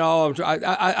 And all.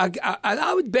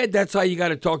 I would bet that's how you got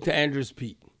to talk to Andrews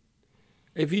Pete.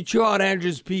 If you chew out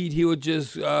Andrews Pete, he would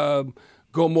just go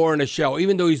more in a shell.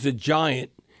 Even though he's a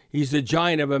giant. He's a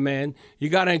giant of a man. You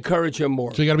got to encourage him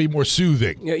more. So you got to be more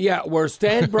soothing. Yeah. Where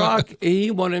Stan Brock,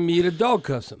 he wanted me to dog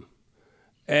cuss him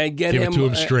and get Give him it to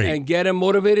him straight and get him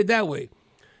motivated that way.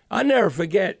 I'll never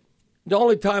forget the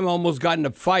only time I almost got in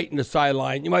a fight in the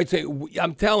sideline. You might say,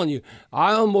 I'm telling you,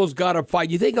 I almost got a fight.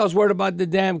 You think I was worried about the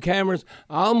damn cameras?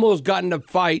 I almost got in a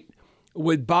fight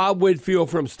with Bob Whitfield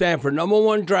from Stanford,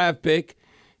 #1 draft pick.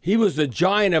 He was a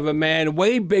giant of a man,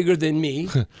 way bigger than me.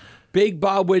 Big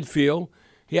Bob Whitfield.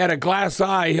 He had a glass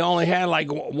eye. He only had like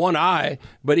one eye,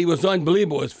 but he was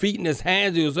unbelievable. His feet and his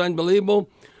hands, he was unbelievable.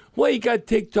 Well, he got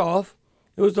ticked off.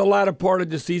 It was the latter part of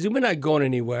the season. We're not going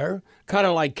anywhere. Kind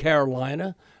of like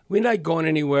Carolina. We're not going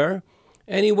anywhere.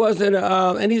 And he wasn't.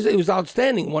 He was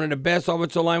outstanding, one of the best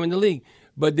offensive linemen in the league.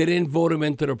 But they didn't vote him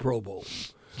into the Pro Bowl.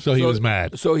 So he was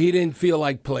mad. So he didn't feel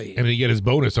like playing. And he get his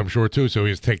bonus, I'm sure, too. So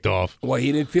he was ticked off. Well,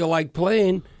 he didn't feel like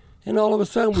playing. And all of a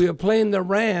sudden, we were playing the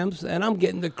Rams, and I'm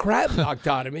getting the crap knocked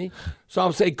out of me. So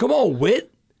I'm saying, come on,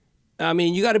 Whit. I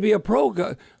mean, you got to be a pro.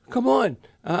 Come on.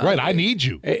 Right, I need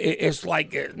you. It's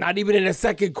like not even in the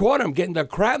second quarter, I'm getting the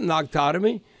crap knocked out of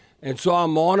me. And so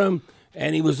I'm on him,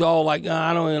 and he was all like,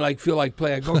 I don't even feel like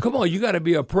playing. I go, come on, you got to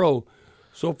be a pro.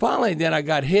 So finally, then I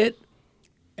got hit,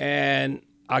 And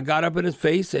I got up in his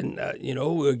face and, we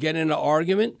were getting in an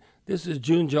argument. This is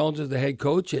June Jones as the head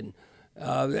coach. And,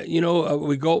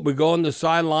 we go on the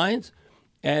sidelines,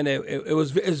 and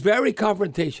it's very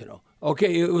confrontational.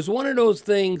 Okay, it was one of those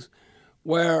things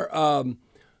where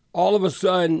all of a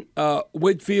sudden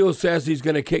Whitfield says he's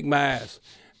going to kick my ass.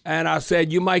 And I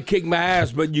said, you might kick my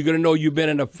ass, but you're going to know you've been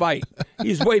in a fight.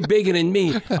 He's way bigger than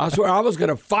me. I swear I was going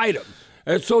to fight him.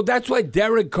 And so that's why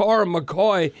Derek Carr and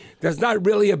McCoy, that's not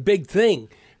really a big thing,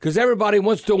 because everybody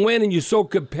wants to win and you're so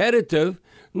competitive.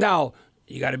 Now,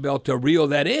 you got to be able to reel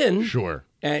that in. Sure.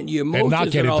 And your emotions and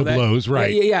not get all into that. blows,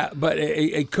 right. Yeah. But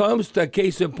it comes to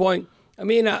case in point. I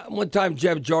mean, one time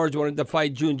Jeff George wanted to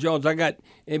fight June Jones. I got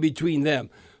in between them.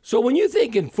 So when you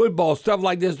think in football, stuff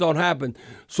like this don't happen.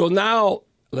 So now,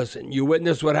 listen, you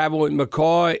witness what happened with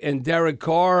McCoy and Derek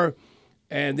Carr,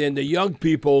 and then the young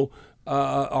people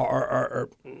are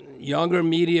younger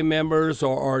media members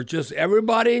or just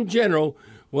everybody in general,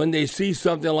 when they see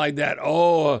something like that,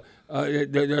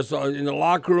 there's in the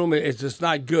locker room, it's just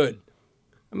not good.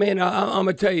 I mean, I'm going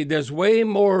to tell you, there's way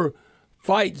more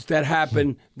fights that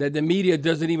happen that the media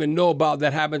doesn't even know about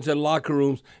that happens in locker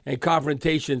rooms and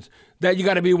confrontations that you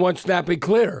got to be one snap and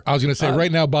clear. I was going to say,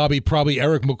 right now, Bobby, probably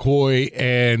Erik McCoy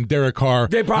and Derek Carr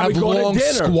they probably have go long to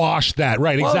dinner. Squashed that.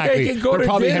 Right, exactly. They can go They're to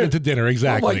probably dinner. headed to dinner,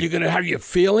 exactly. What, you're going to have your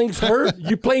feelings hurt?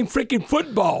 You're playing freaking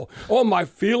football. Oh, my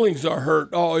feelings are hurt.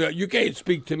 Oh, you can't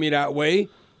speak to me that way.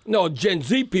 No, Gen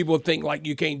Z people think like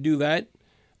you can't do that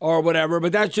or whatever,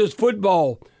 but that's just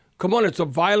football. Come on, it's a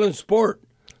violent sport.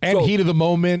 And heat of the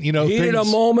moment, Heat of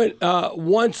the moment,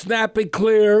 one snap and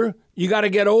clear, you got to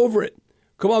get over it.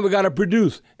 Come on, we got to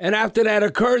produce. And after that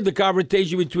occurred, the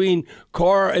confrontation between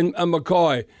Carr and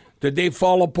McCoy, did they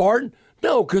fall apart?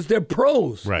 No, because they're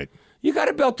pros. Right. You got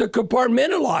to be able to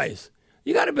compartmentalize.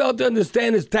 You got to be able to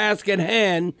understand his task at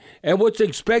hand and what's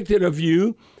expected of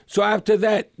you. So after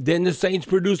that, then the Saints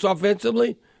produce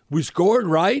offensively. We scored,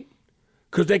 right?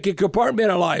 Because they can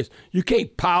compartmentalize. You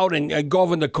can't pout and go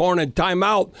over in the corner and time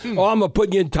out. Oh, I'm going to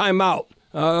put you in timeout.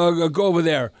 Go over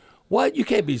there. What? You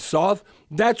can't be soft.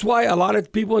 That's why a lot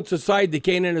of people in society, they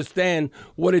can't understand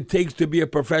what it takes to be a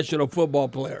professional football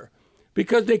player.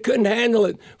 Because they couldn't handle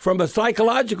it from a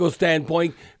psychological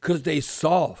standpoint because they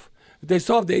soft. They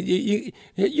soft. You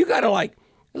got to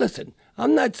listen,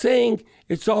 I'm not saying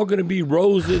it's all going to be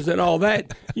roses and all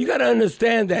that. You got to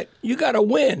understand that you got to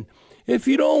win. If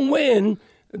you don't win,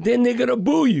 then they're going to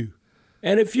boo you.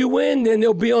 And if you win, then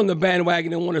they'll be on the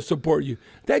bandwagon and want to support you.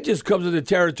 That just comes with the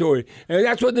territory. And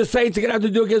that's what the Saints are going to have to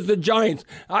do against the Giants.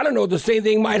 I don't know. The same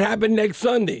thing might happen next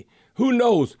Sunday. Who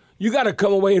knows? You got to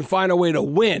come away and find a way to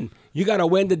win. You got to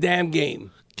win the damn game.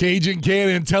 Cajun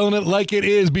Cannon telling it like it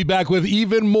is. Be back with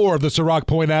even more of the Ciroc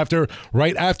Point After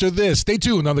right after this. Stay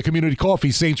tuned on the Community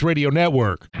Coffee Saints Radio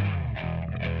Network.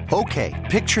 Okay,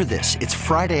 picture this. It's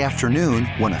Friday afternoon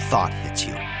when a thought hits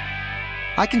you.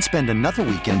 I can spend another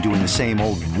weekend doing the same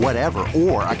old whatever,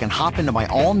 or I can hop into my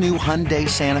all-new Hyundai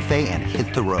Santa Fe and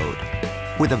hit the road.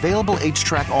 With available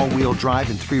H-Track all-wheel drive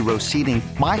and 3-row seating,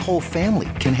 my whole family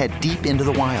can head deep into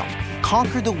the wild.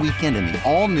 Conquer the weekend in the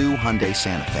all-new Hyundai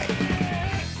Santa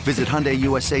Fe. Visit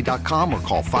HyundaiUSA.com or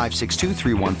call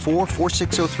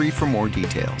 562-314-4603 for more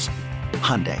details.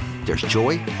 Hyundai, there's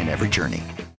joy in every journey.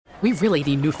 We really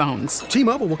need new phones.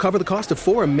 T-Mobile will cover the cost of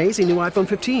 4 amazing new iPhone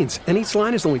 15s, and each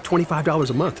line is only $25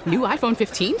 a month. New iPhone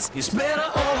 15s? It's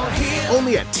better over here.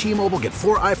 Only at T-Mobile, get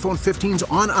 4 iPhone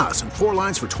 15s on us and 4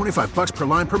 lines for $25 per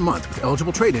line per month with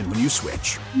eligible trade-in when you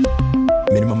switch.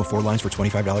 Minimum of 4 lines for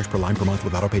 $25 per line per month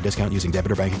with autopay discount using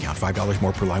debit or bank account. $5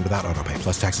 more per line without autopay,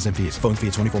 plus taxes and fees. Phone fee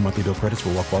at 24 monthly bill credits for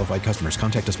well-qualified customers.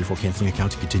 Contact us before canceling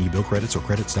account to continue bill credits or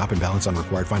credit stop and balance on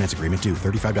required finance agreement due.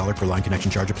 $35 per line connection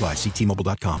charge applies. See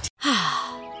T-Mobile.com.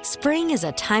 Spring is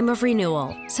a time of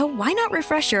renewal, so why not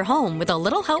refresh your home with a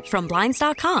little help from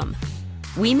Blinds.com?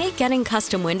 We make getting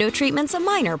custom window treatments a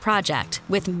minor project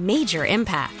with major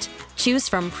impact. Choose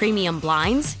from premium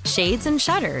blinds, shades, and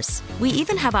shutters. We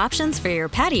even have options for your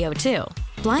patio, too.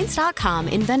 Blinds.com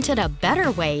invented a better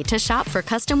way to shop for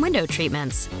custom window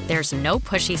treatments. There's no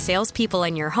pushy salespeople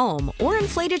in your home or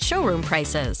inflated showroom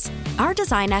prices. Our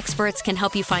design experts can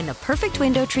help you find the perfect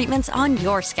window treatments on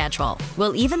your schedule.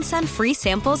 We'll even send free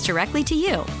samples directly to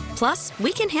you. Plus,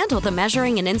 we can handle the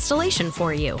measuring and installation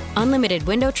for you. Unlimited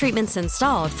window treatments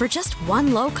installed for just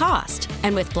one low cost.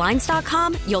 And with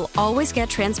Blinds.com, you'll always get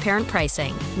transparent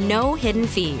pricing. No hidden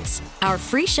fees. Our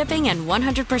free shipping and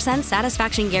 100%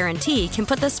 satisfaction guarantee can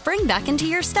put the spring back into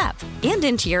your step and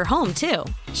into your home, too.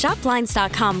 Shop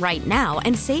Blinds.com right now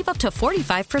and save up to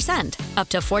 45%. Up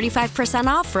to 45%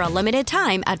 off for a limited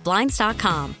time at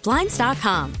Blinds.com.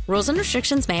 Blinds.com. Rules and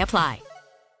restrictions may apply.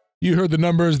 You heard the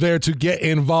numbers there to get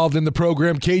involved in the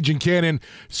program. Cajun Cannon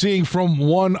seeing from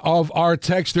one of our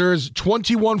texters,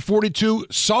 2142,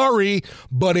 sorry,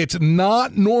 but it's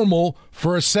not normal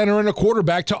for a center and a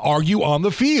quarterback to argue on the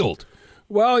field.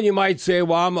 Well, you might say,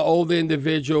 well, I'm an old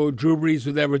individual. Drew Brees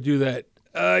would never do that.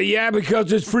 Yeah,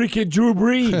 because it's freaking Drew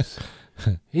Brees.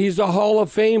 He's a Hall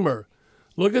of Famer.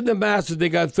 Look at the Masters. They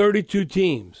got 32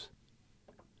 teams.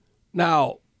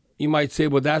 Now, you might say,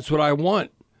 well, that's what I want.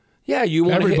 Yeah, you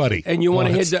want everybody, and you want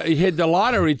to hit the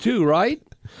lottery too, right?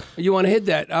 You want to hit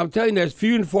that. I'm telling you, there's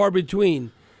few and far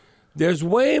between. There's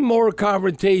way more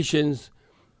confrontations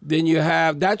than you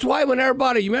have. That's why when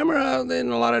everybody, you remember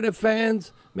a lot of the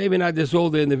fans, maybe not this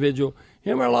older individual,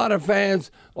 you remember a lot of fans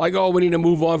like, oh, we need to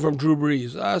move on from Drew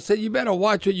Brees. I said, you better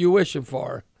watch what you're wishing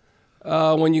for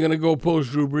when you're going to go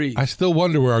post Drew Brees. I still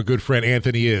wonder where our good friend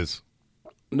Anthony is.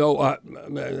 No, I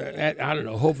don't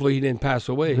know. Hopefully he didn't pass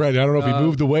away. Right. I don't know if he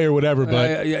moved away or whatever,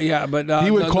 but but he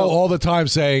would call all the time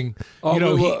saying,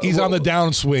 he's on the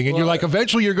downswing, and you're like,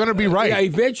 eventually you're going to be right. Yeah,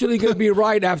 eventually going to be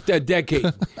right after a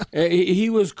decade. He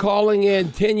was calling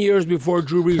in 10 years before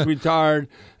Drew Brees retired,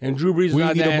 and Drew Brees we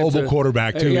not need a mobile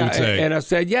quarterback too. You'd say, and I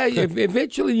said, yeah,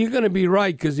 eventually you're going to be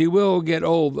right because he will get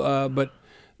old. But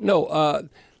no,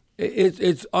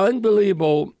 it's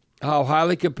unbelievable how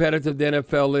highly competitive the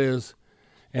NFL is.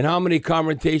 And how many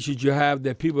confrontations you have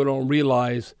that people don't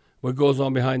realize what goes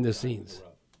on behind the scenes.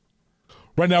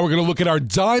 Right now, we're going to look at our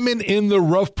diamond in the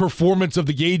rough performance of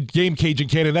the game, Cajun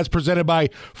Cannon. That's presented by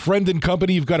Friend &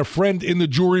 Company. You've got a friend in the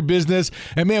jewelry business.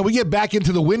 And, man, we get back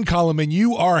into the win column, and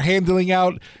you are handling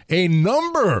out a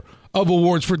number of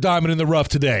awards for diamond in the rough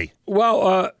today.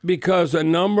 Well, because a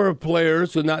number of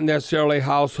players are not necessarily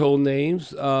household names,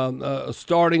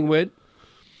 starting with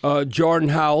Jordan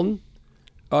Howland.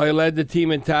 He led the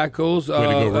team in tackles,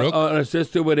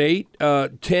 assisted with 8,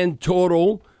 10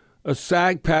 total, a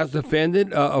sack, pass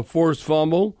defended, a forced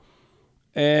fumble.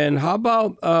 And how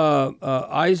about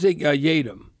Isaac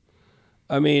Yadam?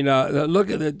 I mean, look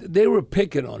at it. They were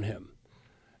picking on him.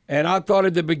 And I thought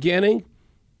at the beginning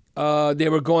they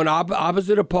were going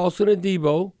opposite of Paulson and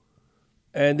Debo,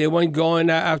 and they weren't going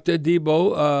after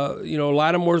Debo.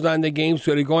 Lattimore's not in the game,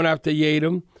 so they're going after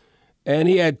Yadam. And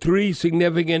he had 3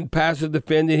 significant passes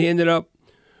defended. He ended up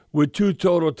with 2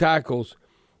 total tackles.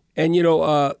 And,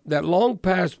 that long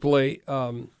pass play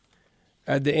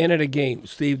at the end of the game,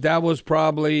 Steve, that was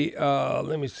probably,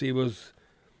 let me see, it was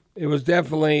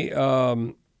definitely,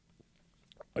 on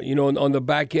the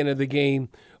back end of the game.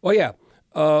 Oh, yeah.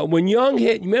 When Young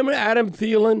hit, remember Adam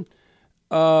Thielen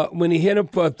when he hit him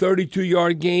for a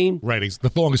 32-yard gain? Right, it's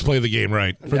the longest play of the game,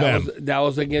 right, for them. That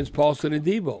was against Paulson and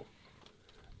Debo.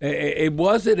 It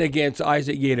wasn't against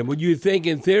Isaac Yadam. Would you think,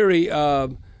 in theory, that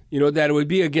it would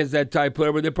be against that type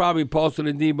player? But they're probably Paulson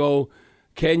and Debo.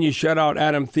 Can you shut out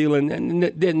Adam Thielen? And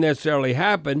it didn't necessarily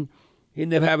happen. He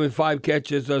ended up having 5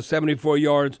 catches, 74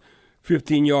 yards,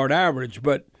 15-yard average.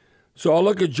 But so I'll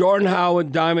look at Jordan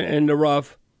Howard, diamond in the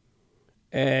rough,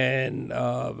 and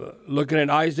looking at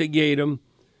Isaac Yadam.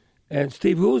 And,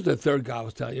 Steve, who was the third guy I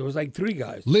was telling you? It was like 3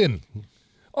 guys. Lynn.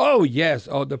 Oh, yes.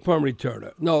 Oh, the perm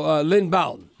returner. No, Lynn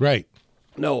Bowden. Right.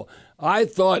 No, I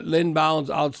thought Lynn Bowden's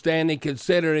outstanding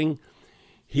considering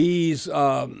he's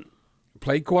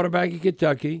played quarterback in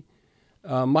Kentucky.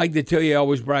 Mike Detillier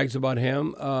always brags about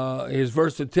him, his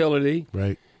versatility.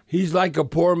 Right. He's like a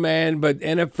poor man, but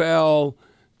NFL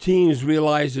teams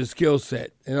realize his skill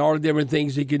set and all the different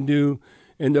things he can do.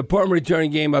 In the perm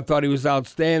return game, I thought he was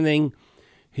outstanding.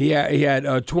 He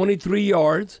had 23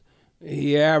 yards.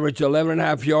 He averaged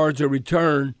 11.5 yards a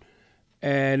return.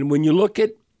 And when you look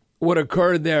at what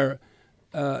occurred there,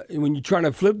 when you're trying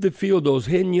to flip the field, those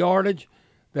hidden yardage,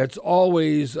 that's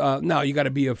always now you got to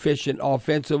be efficient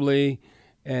offensively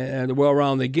and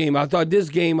well-rounded game. I thought this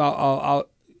game,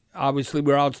 obviously,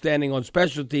 we're outstanding on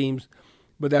special teams,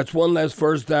 but that's one less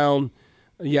first down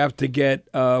you have to get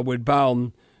with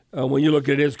Bowden when you look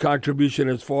at his contribution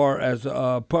as far as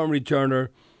a punt returner.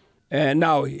 And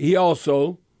now he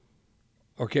also...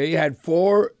 Okay, he had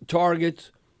 4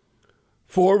 targets,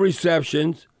 4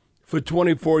 receptions for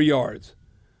 24 yards.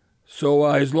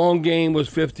 So his long game was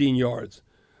 15 yards.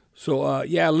 So,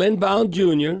 Lynn Bowden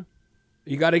Jr.,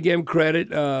 you got to give him credit.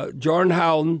 Jordan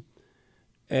Howden,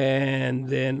 and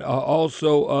then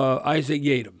also Isaac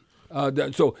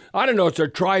Yadam. So, I don't know, it's a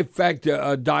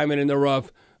trifecta diamond in the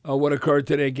rough. what occurred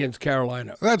today against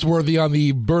Carolina. That's worthy on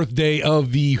the birthday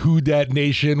of the Who Dat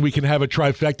Nation. We can have a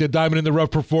trifecta. Diamond in the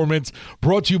Rough performance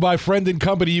brought to you by Friend &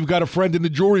 Company. You've got a friend in the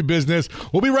jewelry business.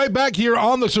 We'll be right back here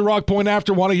on the Ciroc Point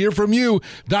After. Want to hear from you.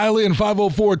 Dial in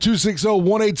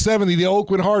 504-260-1870, the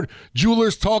Oakland Heart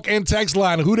Jewelers Talk and Text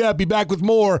line. Who Dat? Be back with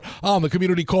more on the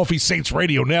Community Coffee Saints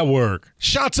Radio Network.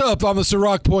 Shots up on the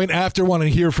Ciroc Point After. Want to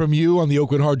hear from you on the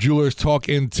Oakland Heart Jewelers Talk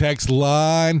and Text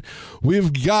line.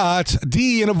 We've got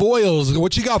D in Avoyles.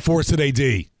 What you got for us today,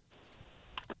 D?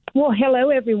 Well, hello,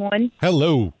 everyone.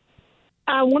 Hello.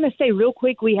 I want to say real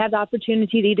quick, we had the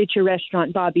opportunity to eat at your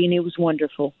restaurant, Bobby, and it was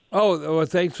wonderful. Oh, well,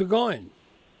 thanks for going.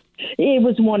 It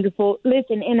was wonderful.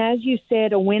 Listen, and as you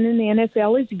said, a win in the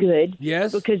NFL is good.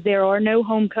 Yes. Because there are no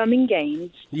homecoming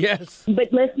games. Yes. But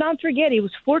let's not forget, it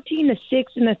was 14-6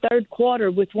 in the third quarter,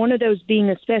 with one of those being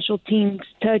a special teams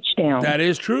touchdown. That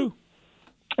is true.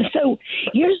 So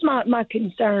here's my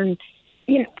concern.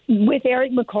 You know, with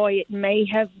Erik McCoy, it may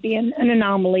have been an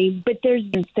anomaly, but there's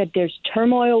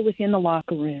turmoil within the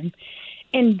locker room.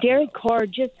 And Derek Carr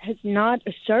just has not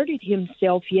asserted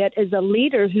himself yet as a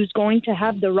leader who's going to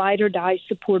have the ride-or-die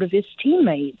support of his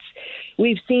teammates.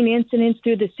 We've seen incidents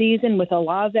through the season with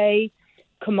Olave,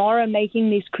 Kamara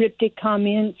making these cryptic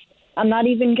comments. I'm not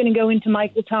even going to go into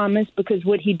Michael Thomas because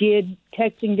what he did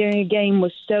texting during a game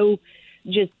was so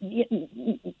just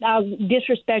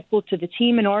disrespectful to the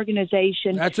team and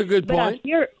organization. That's a good point.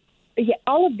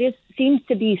 All of this seems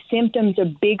to be symptoms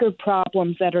of bigger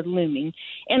problems that are looming.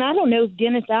 And I don't know if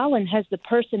Dennis Allen has the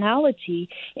personality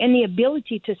and the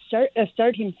ability to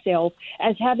assert himself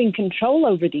as having control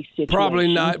over these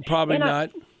situations. Probably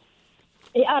not.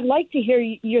 I'd like to hear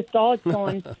your thoughts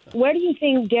on where do you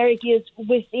think Derek is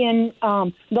within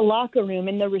the locker room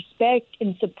and the respect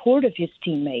and support of his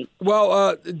teammates?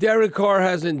 Well, Derek Carr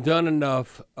hasn't done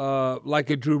enough like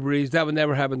a Drew Brees. That would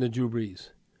never happen to Drew Brees.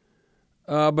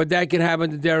 But that can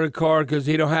happen to Derek Carr because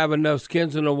he don't have enough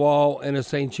skins on the wall in a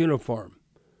Saints uniform.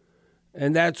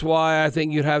 And that's why I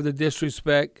think you'd have the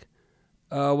disrespect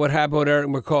what happened with Erik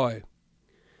McCoy.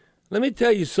 Let me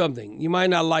tell you something. You might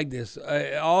not like this.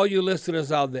 All you listeners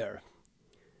out there,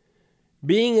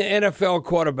 being an NFL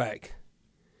quarterback,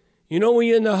 you know when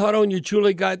you're in the huddle and you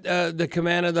truly got the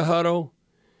command of the huddle,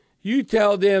 you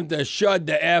tell them to shut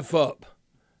the F up.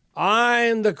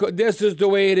 This is the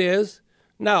way it is.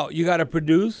 Now, you got to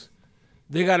produce.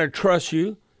 They got to trust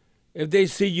you. If they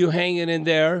see you hanging in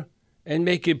there and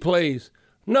making plays.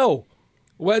 No,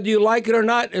 whether you like it or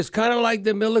not, it's kind of like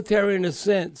the military in a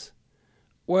sense.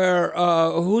 Where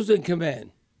who's in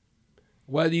command?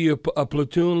 Whether you're a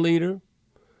platoon leader,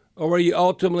 or are you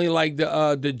ultimately like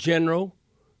the general,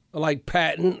 like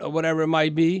Patton or whatever it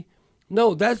might be?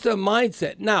 No, that's the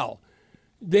mindset. Now,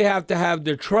 they have to have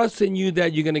the trust in you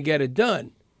that you're going to get it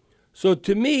done. So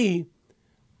to me,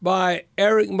 by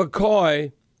Erik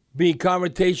McCoy being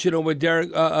confrontational with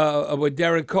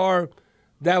Derek Carr,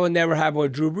 that would never happen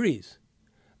with Drew Brees.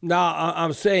 Now,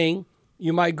 I'm saying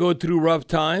you might go through rough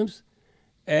times,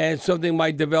 and something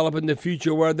might develop in the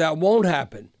future where that won't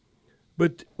happen.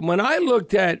 But when I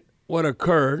looked at what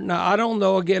occurred, now I don't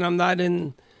know, again, I'm not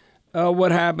in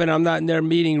what happened. I'm not in their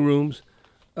meeting rooms.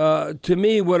 To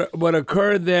me, what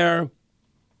occurred there,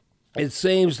 it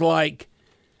seems like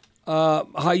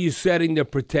how you setting the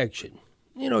protection.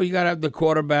 You know, you got to have the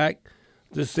quarterback,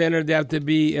 the center, they have to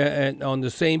be on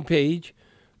the same page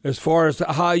as far as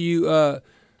how you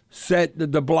set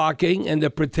the blocking and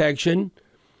the protection.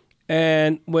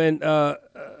 And when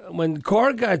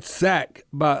Carr got sacked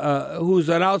by who's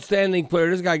an outstanding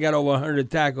player, this guy got over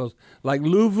 100 tackles, like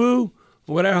Luvu,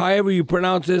 whatever, however you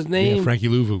pronounce his name. Yeah, Frankie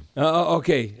Luvu.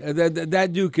 Okay, that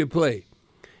dude could play.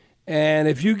 And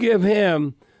if you give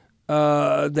him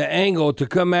the angle to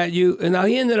come at you, and now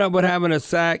he ended up with having a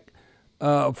sack,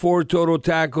 4 total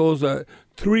tackles,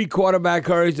 3 quarterback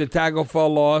hurries, a tackle for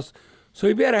loss. So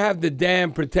you better have the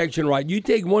damn protection right. You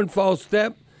take one false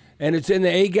step, and it's in the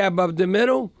A-gap up the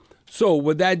middle. So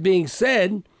with that being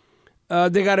said,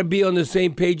 they got to be on the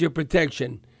same page of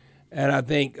protection. And I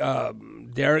think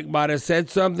Derek might have said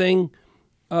something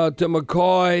to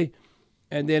McCoy,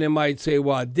 and then it might say,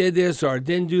 well, I did this or I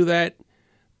didn't do that.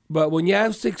 But when you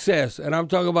have success, and I'm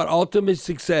talking about ultimate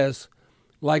success,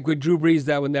 like with Drew Brees,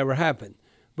 that would never happen.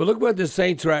 But look what the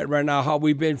Saints are at right now, how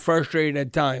we've been frustrated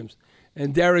at times.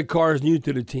 And Derek Carr is new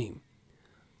to the team.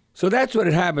 So that's what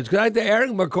it happens. Because I think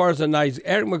Erik McCoy's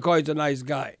a nice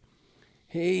guy.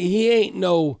 He's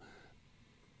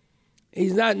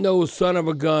not no son of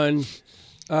a gun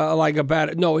like a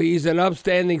bad. No, he's an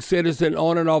upstanding citizen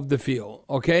on and off the field.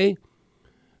 Okay.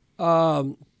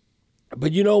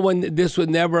 But you know when this would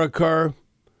never occur,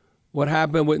 what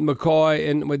happened with McCoy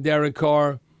and with Derek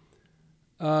Carr,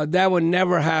 That would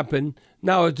never happen.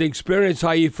 Now, it's the experience,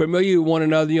 how you're familiar with one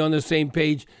another, you're on the same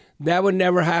page. That would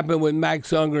never happen with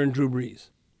Max Unger and Drew Brees.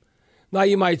 Now,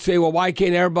 you might say, well, why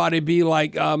can't everybody be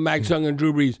like Max Unger and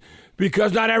Drew Brees?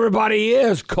 Because not everybody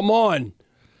is. Come on.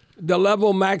 The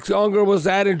level Max Unger was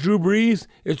at and Drew Brees,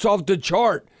 it's off the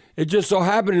chart. It just so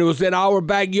happened it was in our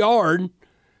backyard.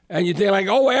 And you think like,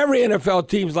 oh, every NFL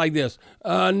team's like this.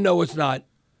 No, it's not.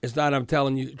 It's not, I'm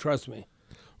telling you. Trust me.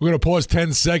 We're going to pause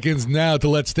 10 seconds now to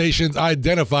let stations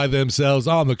identify themselves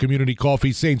on the Community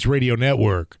Coffee Saints Radio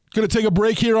Network. Going to take a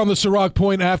break here on the Ciroc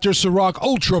Point After Ciroc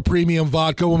Ultra Premium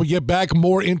Vodka. When we get back,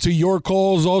 more into your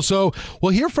calls. Also,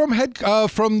 we'll hear from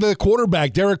the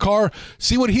quarterback, Derek Carr,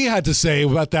 see what he had to say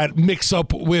about that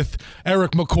mix-up with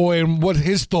Erik McCoy and what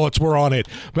his thoughts were on it.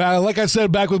 But like I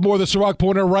said, back with more of the Ciroc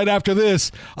Pointer right after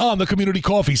this on the Community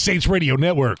Coffee Saints Radio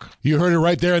Network. You heard it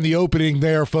right there in the opening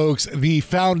there, folks. The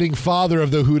founding father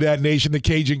of the Who Dat Nation, the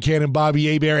Cajun Cannon,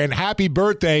 Bobby Hebert, and happy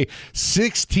birthday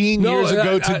 16 years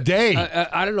ago today.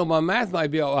 I don't know. My math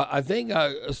might be off. I think,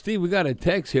 Steve, we got a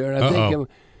text here, and I think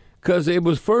because it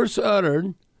was first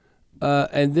uttered,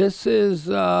 and this is,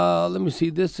 let me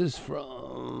see, this is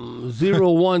from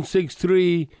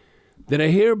 0163. Did I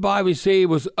hear Bobby say it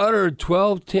was uttered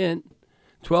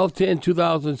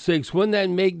 12/10/2006? Wouldn't that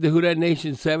make the Who Dat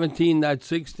Nation 17, not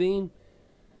 16?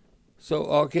 So,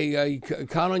 okay, you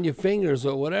count on your fingers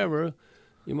or whatever.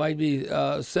 You might be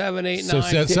 7, 8, 9,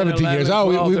 10, 17 11, years.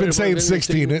 12, We've been saying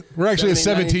 16. We're actually a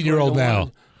 17-year-old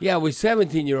now. Yeah, we're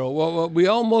 17-year-old. Well,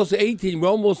 we're almost 18. We're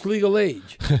almost legal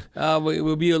age.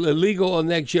 We'll be illegal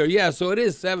next year. Yeah, so it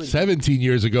is 17. 17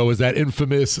 years ago was that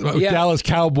infamous Dallas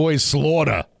Cowboys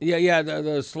slaughter. Yeah,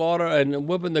 the slaughter and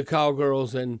whipping the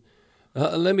cowgirls. And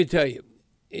let me tell you,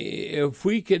 if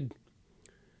we could,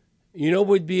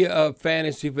 would be a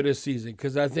fantasy for this season,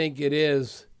 because I think it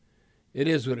is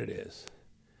what it is.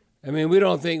 I mean, we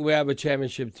don't think we have a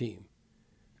championship team.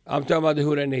 I'm talking about the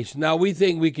Who Dat Nation. Now, we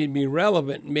think we can be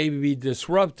relevant, maybe be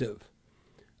disruptive.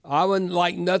 I would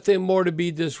like nothing more to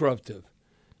be disruptive.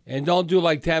 And don't do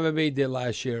like Tampa Bay did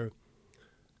last year.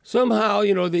 Somehow,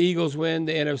 the Eagles win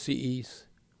the NFC East.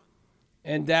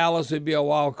 And Dallas would be a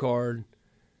wild card.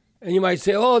 And you might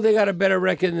say, oh, they got a better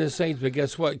record than the Saints. But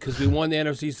guess what? Because we won the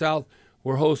NFC South,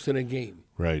 we're hosting a game.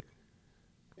 Right.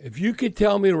 If you could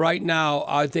tell me right now,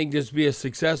 I think this would be a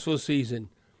successful season.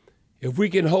 If we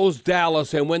can host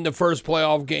Dallas and win the first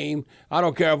playoff game, I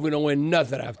don't care if we don't win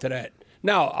nothing after that.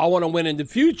 Now, I want to win in the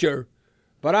future,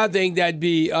 but I think that'd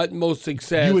be utmost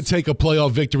success. You would take a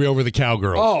playoff victory over the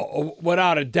Cowgirls. Oh,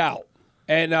 without a doubt.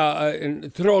 And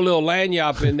throw a little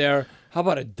lanyard in there. How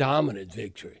about a dominant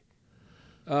victory?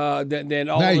 Then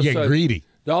all now of you a get sudden, greedy.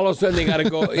 All of a sudden they got to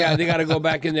go. Yeah, they got to go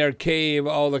back in their cave.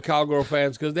 All the Cowgirl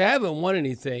fans, because they haven't won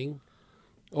anything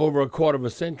over a quarter of a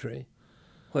century.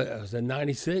 What was it,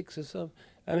 96 or something?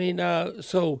 I mean,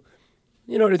 so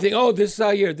they think, oh, this is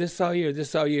our year, this is our year, this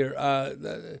is our year.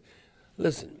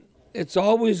 Listen, it's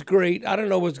always great. I don't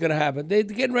know what's going to happen. They're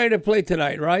getting ready to play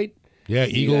tonight, right? Yeah,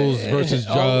 Eagles versus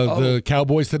the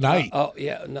Cowboys tonight.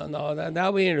 No,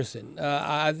 that'll be interesting.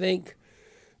 I think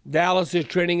Dallas is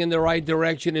trending in the right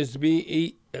direction. Is to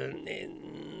be, I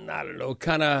don't know,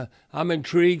 kind of. I'm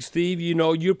intrigued, Steve.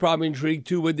 You're probably intrigued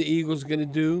too. What the Eagles going to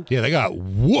do? Yeah, they got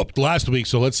whooped last week,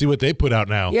 so let's see what they put out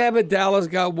now. Yeah, but Dallas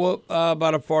got whooped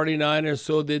about a 49er.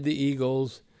 So did the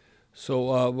Eagles.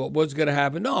 So what's going to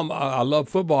happen? No, I love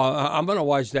football. I'm going to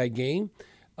watch that game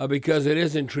because it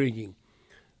is intriguing.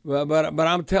 But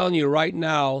I'm telling you right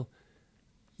now,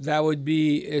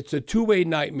 it's a two-way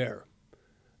nightmare.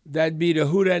 That'd be the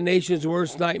Who Dat Nation's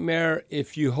worst nightmare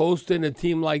if you hosted a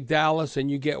team like Dallas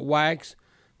and you get waxed.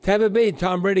 Tampa Bay,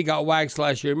 Tom Brady got waxed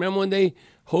last year. Remember when they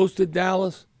hosted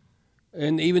Dallas?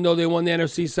 And even though they won the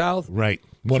NFC South? Right.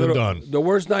 One and done. The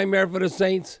worst nightmare for the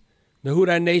Saints, the Who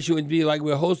Dat Nation would be like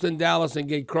we're hosting Dallas and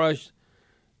get crushed.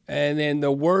 And then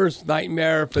the worst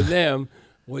nightmare for them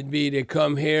would be to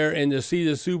come here and to see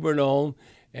the Superdome.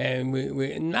 And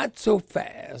we not so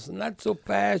fast. You're not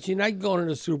going to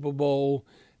the Super Bowl.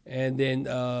 And then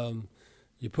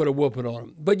you put a whooping on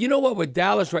them. But you know what? With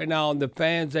Dallas right now, and the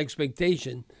fans'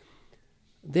 expectation,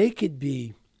 they could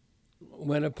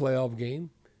win a playoff game.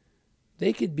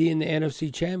 They could be in the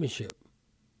NFC Championship.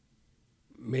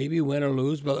 Maybe win or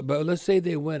lose, but let's say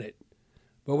they win it.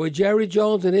 But with Jerry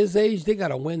Jones and his age, they got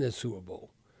to win the Super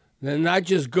Bowl. And not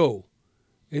just go.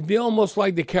 It'd be almost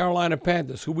like the Carolina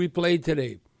Panthers, who we played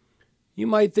today. You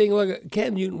might think, look,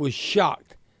 Cam Newton was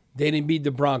shocked they didn't beat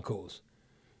the Broncos.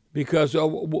 Because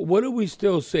what do we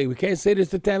still say? We can't say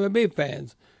this to Tampa Bay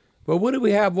fans, but what do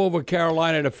we have over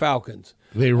Carolina and the Falcons?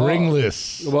 They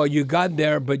ringless. Well, you got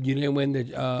there, but you didn't win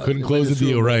the couldn't close the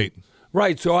deal right.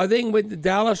 Right. So I think with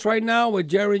Dallas right now, with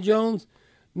Jerry Jones,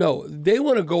 no, they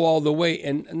want to go all the way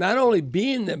and not only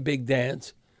be in the big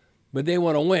dance, but they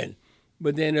want to win.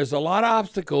 But then there's a lot of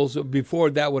obstacles before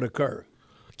that would occur.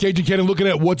 Cajun Cannon, looking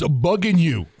at what's bugging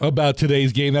you about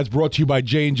today's game. That's brought to you by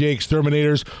J&J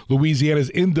Exterminators, Louisiana's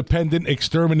independent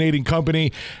exterminating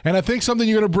company. And I think something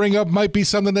you're going to bring up might be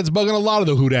something that's bugging a lot of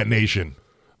the Who Dat Nation.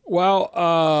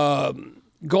 Well,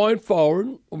 going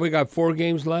forward, we got 4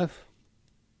 games left.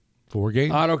 4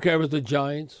 games? I don't care if it's the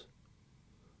Giants,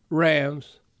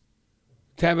 Rams,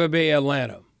 Tampa Bay,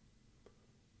 Atlanta.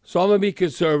 So I'm going to be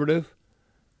conservative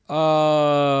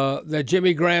that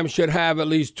Jimmy Graham should have at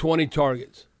least 20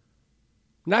 targets.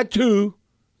 Not 2,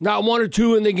 not 1 or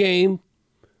 2 in the game.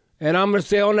 And I'm going to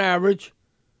say on average,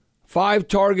 5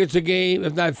 targets a game,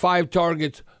 if not 5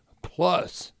 targets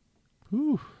plus.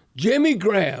 Ooh. Jimmy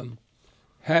Graham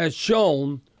has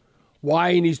shown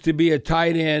why he needs to be a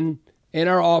tight end in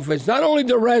our offense. Not only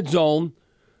the red zone,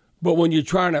 but when you're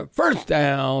trying to first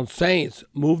down, Saints,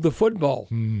 move the football.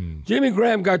 Jimmy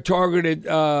Graham got targeted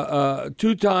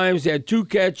 2 times. He had 2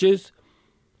 catches.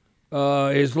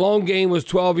 His long gain was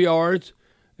 12 yards,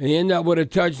 and he ended up with a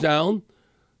touchdown.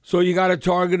 So you got to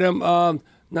target him. No,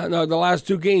 the last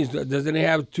 2 games, doesn't he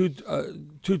have 2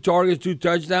 targets, 2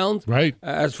 touchdowns? Right.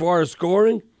 As far as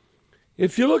scoring?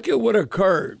 If you look at what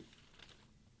occurred,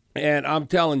 and I'm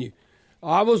telling you,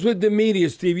 I was with the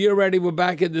media, Steve. You're ready. We're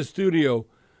back at the studio.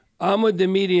 I'm with the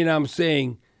media, and I'm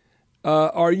saying,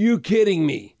 are you kidding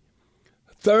me?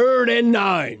 3rd and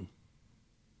 9.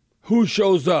 Who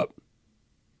shows up?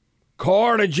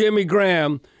 Carr to Jimmy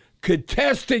Graham.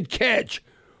 Contested catch.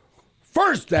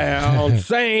 First down,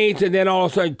 Saints, and then all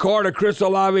of a sudden, Carr to Chris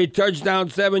Olave,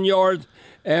 touchdown, 7 yards,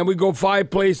 and we go 5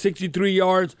 plays, 63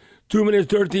 yards, 2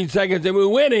 minutes, 13 seconds, and we're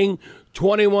winning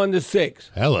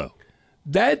 21-6. Hello.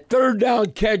 That 3rd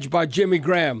down catch by Jimmy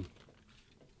Graham,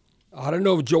 I don't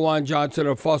know if Juwan Johnson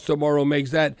or Foster Moreau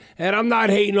makes that, and I'm not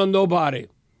hating on nobody.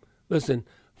 Listen,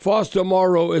 Foster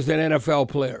Moreau is an NFL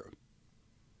player.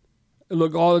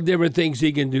 Look, all the different things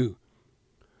he can do.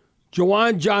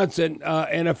 Juwan Johnson,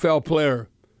 NFL player,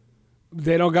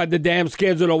 they don't got the damn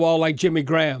skins on the wall like Jimmy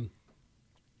Graham.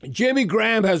 Jimmy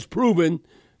Graham has proven.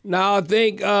 Now, I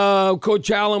think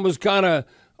Coach Allen was kind of,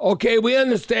 okay, we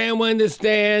understand.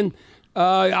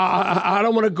 I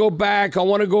don't want to go back. I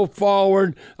want to go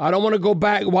forward. I don't want to go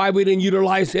back why we didn't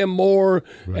utilize him more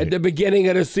at the beginning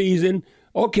of the season.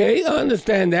 Okay, I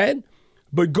understand that.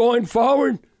 But going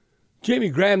forward, Jimmy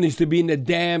Graham needs to be in the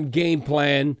damn game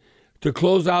plan to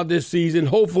close out this season.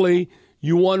 Hopefully,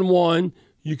 you won 1,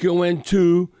 you can win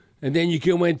 2, and then you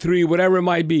can win 3, whatever it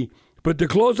might be. But to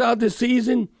close out this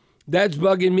season, that's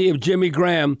bugging me if Jimmy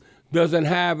Graham doesn't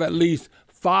have at least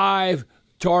 5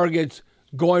 targets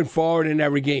going forward in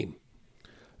every game.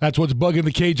 That's what's bugging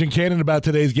the Cajun Cannon about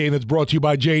today's game. That's brought to you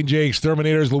by J&J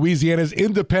Exterminators, Louisiana's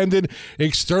independent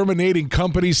exterminating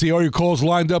company. See all your calls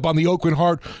lined up on the Oakland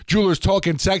Heart Jewelers Talk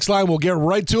and Text line. We'll get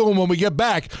right to them when we get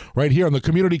back right here on the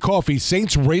Community Coffee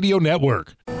Saints Radio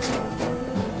Network.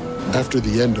 After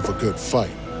the end of a good fight,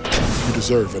 you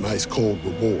deserve an ice-cold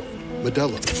reward.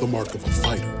 Modelo is the mark of a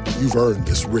fighter. You've earned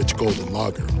this rich golden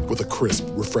lager with a crisp,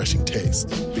 refreshing taste.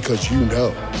 Because you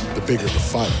know, the bigger the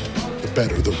fight, the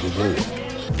better the reward.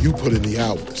 You put in the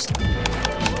hours,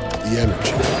 the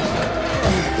energy,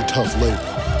 the tough labor.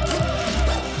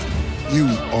 You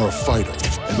are a fighter,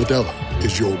 and Modelo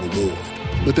is your reward.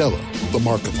 Modelo, the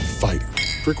mark of a fighter.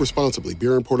 Drink responsibly.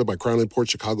 Beer imported by Crown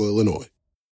Imports, Chicago, Illinois.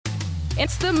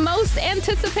 It's the most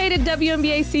anticipated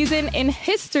WNBA season in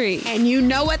history. And you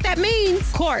know what that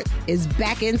means. Court is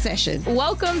back in session.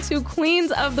 Welcome to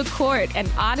Queens of the Court, an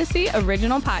Odyssey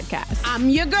original podcast. I'm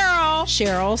your girl,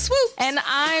 Cheryl Swoops. And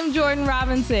I'm Jordan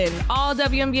Robinson. All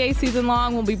WNBA season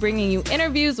long, we'll be bringing you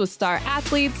interviews with star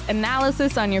athletes,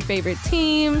 analysis on your favorite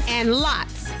teams, and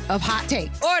lots of hot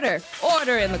takes.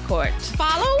 Order in the court.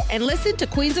 Follow and listen to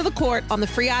Queens of the Court on the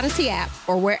free Odyssey app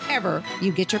or wherever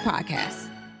you get your podcasts.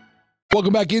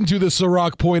 Welcome back into the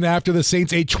Ciroc Point after the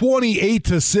Saints, a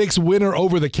 28-6 winner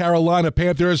over the Carolina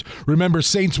Panthers. Remember,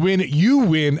 Saints win, you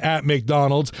win at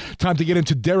McDonald's. Time to get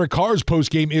into Derek Carr's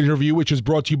postgame interview, which is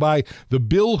brought to you by the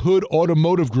Bill Hood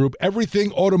Automotive Group.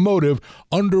 Everything automotive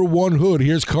under one hood.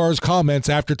 Here's Carr's comments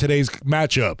after today's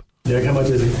matchup. Derek, how much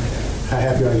is it? How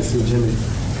happy are you to see Jimmy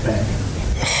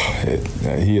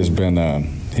back? He has been,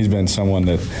 he's been someone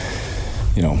that,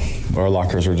 you know, our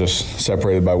lockers are just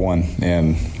separated by one,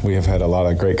 and we have had a lot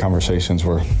of great conversations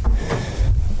where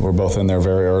we're both in there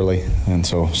very early, and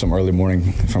so some early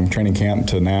morning from training camp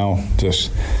to now,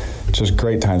 just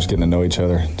great times getting to know each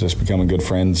other, just becoming good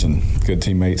friends and good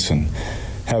teammates, and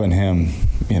having him,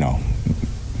 you know,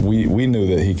 we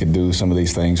knew that he could do some of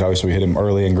these things. Obviously, we hit him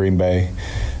early in Green Bay,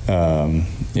 and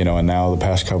now the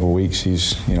past couple of weeks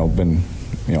he's been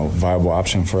a viable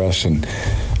option for us, and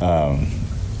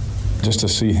just to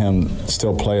see him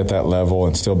still play at that level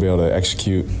and still be able to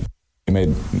execute. He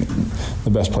made the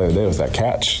best play of the day was that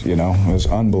catch. It was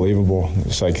unbelievable.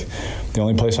 It's like the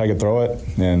only place I could throw it,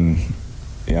 and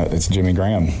it's Jimmy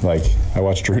Graham. Like, I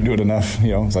watched Drew do it enough.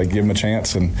 It's like, give him a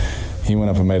chance, and he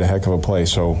went up and made a heck of a play.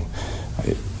 So,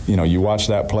 you watch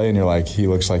that play and you're like, he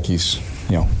looks like he's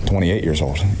 28 years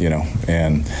old.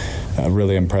 And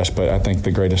really impressed. But I think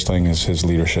the greatest thing is his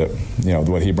leadership.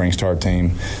 What he brings to our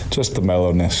team, just the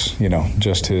mellowness.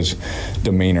 Just his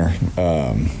demeanor.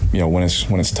 When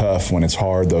it's tough, when it's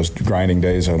hard, those grinding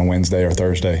days on a Wednesday or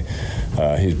Thursday,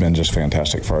 he's been just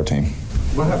fantastic for our team.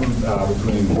 What happened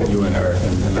between you and Erik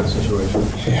in that situation?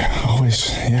 Yeah, always.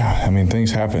 Yeah, I mean,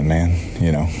 things happen, man.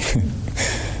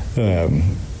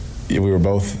 We were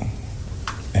both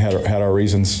had our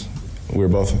reasons. We were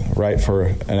both right for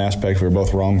an aspect. We were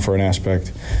both wrong for an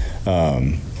aspect.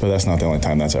 But that's not the only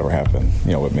time that's ever happened,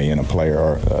 with me and a player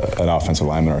or an offensive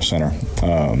lineman or a center.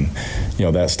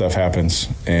 That stuff happens.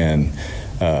 And,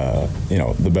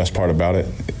 the best part about it,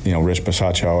 Rich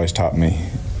Bisaccia always taught me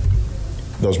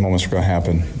those moments are going to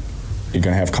happen. You're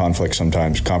going to have conflict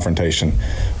sometimes, confrontation.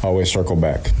 Always circle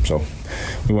back. So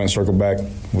we went and circled back.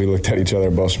 We looked at each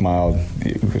other, both smiled,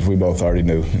 because we both already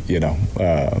knew, but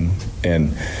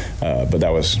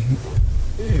that was,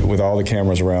 with all the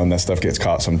cameras around, that stuff gets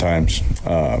caught sometimes,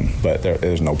 but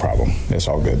there's no problem. It's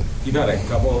all good. You've had a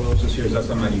couple of those this year. Is that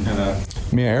something that you kind of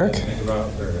me and Erik think about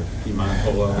or keep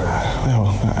mindful of?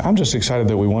 Well, I'm just excited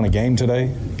that we won a game today.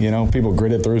 People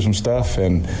gritted through some stuff,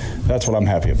 and that's what I'm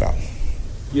happy about.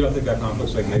 You don't think that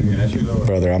conflict's like maybe an issue, though?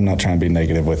 Brother, I'm not trying to be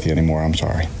negative with you anymore. I'm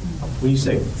sorry. When you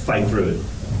say fight through it,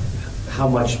 how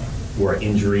much were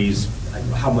injuries?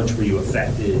 How much were you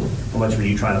affected? How much were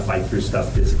you trying to fight through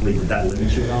stuff physically? Did that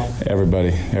limit you at all?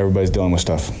 Everybody's dealing with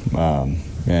stuff.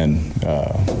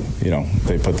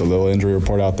 They put the little injury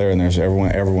report out there, and there's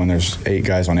everyone. There's 8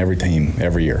 guys on every team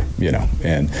every year,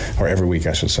 or every week,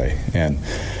 I should say. And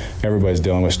everybody's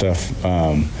dealing with stuff.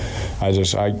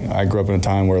 I grew up in a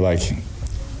time where,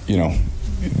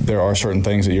 there are certain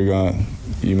things that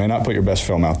you may not put your best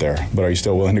film out there, but are you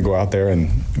still willing to go out there and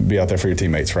be out there for your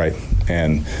teammates, right?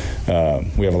 And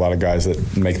we have a lot of guys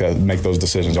that make those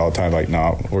decisions all the time, like,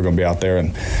 no, we're going to be out there,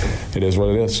 and it is what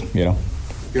it is,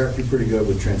 Erik, you're pretty good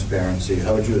with transparency.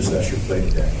 How would you assess your play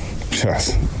today?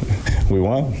 Yes. We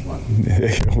won.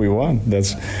 We won.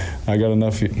 I got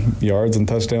enough yards and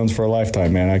touchdowns for a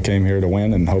lifetime, man. I came here to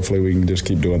win, and hopefully we can just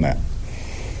keep doing that.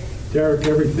 Derek,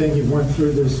 everything you went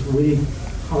through this week,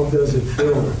 how does it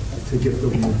feel to get the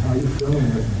win? How are you feeling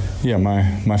right now? Yeah,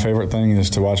 my favorite thing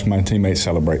is to watch my teammates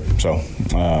celebrate. So,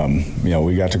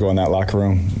 we got to go in that locker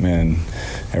room, and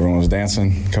everyone was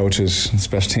dancing. Coaches,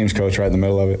 special teams coach right in the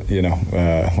middle of it,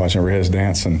 watching Riz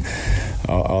dance and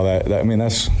all that. I mean,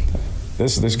 this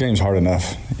game's hard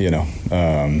enough,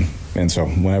 and so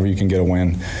whenever you can get a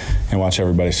win and watch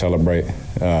everybody celebrate,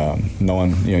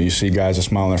 knowing, you see guys a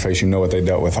smile on their face, you know what they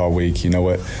dealt with all week, you know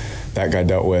what that guy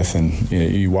dealt with, and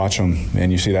you watch them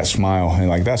and you see that smile, and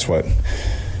that's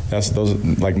those,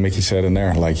 like Mickey said in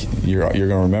there, like you're going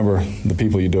to remember the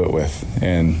people you do it with,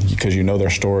 and because you know their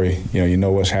story, you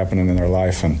know what's happening in their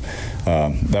life, and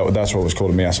that's what was cool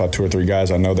to me. I saw 2 or 3 guys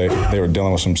I know they were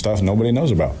dealing with some stuff nobody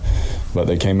knows about, but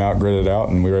they came out, gritted out,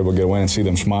 and we were able to get a win and see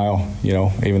them smile.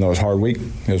 Even though it was a hard week,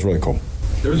 it was really cool.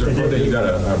 There was a report that you got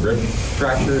a rib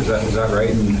fracture. Is that right?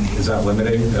 And is that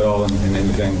limiting at all in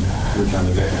anything you're trying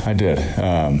to do? I did.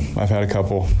 I've had a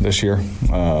couple this year.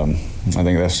 I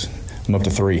think I'm up to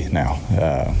 3 now,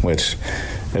 which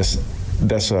there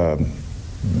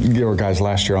were guys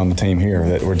last year on the team here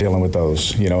that were dealing with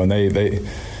those, and they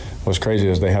what's crazy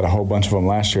is they had a whole bunch of them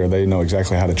last year. They know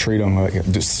exactly how to treat them,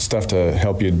 just stuff to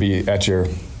help you be at your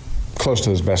close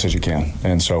to as best as you can.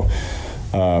 And so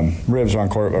ribs on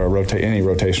court or any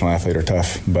rotational athlete are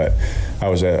tough, but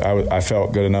I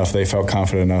felt good enough. They felt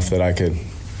confident enough that I could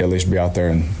at least be out there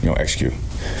and execute.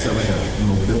 Is that like a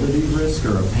mobility risk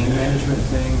or a pain management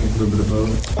thing, a little bit of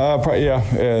both? Probably,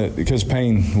 yeah, because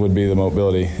pain would be the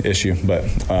mobility issue, but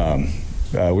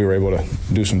we were able to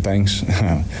do some things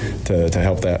to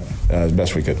help that as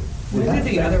best we could. Did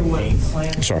the other one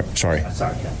plan? Sorry.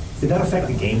 Yeah. Did that affect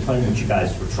the game plan that you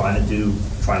guys were trying to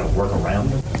work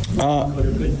around?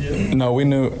 No, we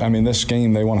knew. I mean, this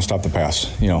scheme, they want to stop the pass.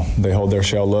 They hold their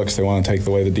shell looks. They want to take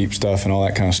away the deep stuff and all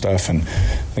that kind of stuff. And I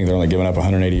think they're only giving up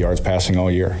 180 yards passing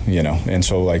all year. And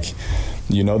so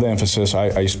the emphasis.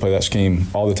 I used to play that scheme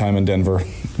all the time in Denver.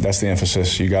 That's the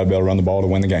emphasis. You got to be able to run the ball to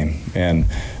win the game. And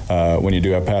when you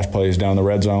do have pass plays down the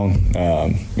red zone,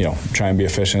 try and be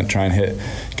efficient, try and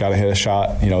got to hit a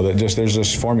shot. There's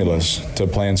just formulas to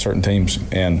playing certain teams,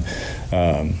 and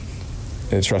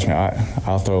trust me,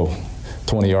 I'll throw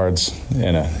 20 yards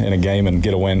in a game and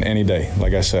get a win any day.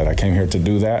 Like I said, I came here to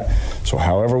do that. So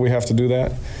however we have to do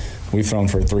that, we've thrown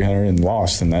for 300 and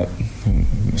lost, and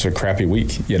it's a crappy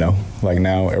week, Like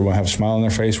now everyone have a smile on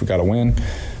their face, we got to win.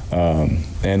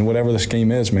 And whatever the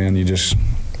scheme is, man, you just,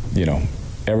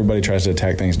 everybody tries to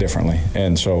attack things differently.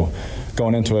 And so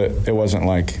going into it, it wasn't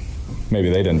like maybe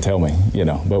they didn't tell me,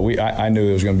 but I knew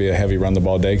it was going to be a heavy run the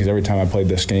ball day, because every time I played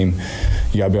this scheme,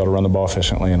 you got to be able to run the ball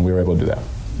efficiently, and we were able to do that.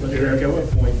 But Erik, at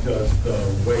what point does the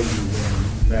way you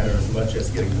win matter as much as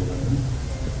getting the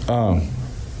win?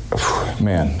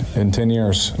 Man, in 10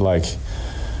 years, I've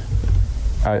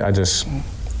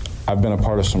been a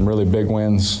part of some really big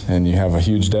wins, and you have a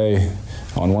huge day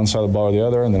on one side of the ball or the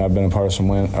other, and then I've been a part of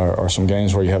some or some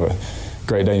games where you have a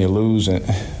great day and you lose,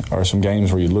 or some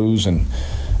games where you lose. And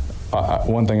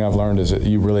one thing I've learned is that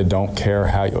you really don't care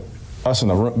us in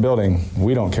the building,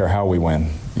 we don't care how we win.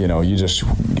 You just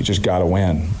got to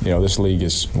win. This league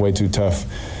is way too tough.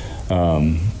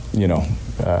 To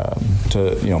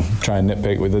try and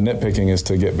nitpick. The nitpicking is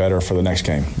to get better for the next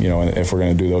game. And if we're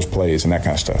going to do those plays and that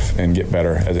kind of stuff and get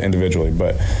better as individually,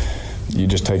 but you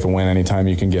just take a win anytime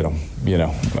you can get them.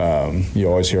 You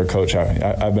always hear a coach.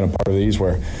 I've been a part of these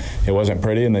where it wasn't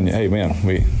pretty, and then hey man,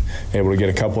 we able to get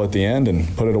a couple at the end and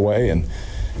put it away, and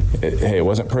it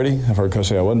wasn't pretty. I've heard coach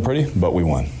say it wasn't pretty, but we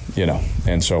won.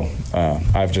 And so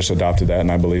I've just adopted that,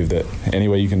 and I believe that any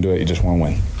way you can do it, you just want to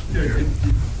win.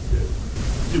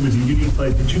 It was a unique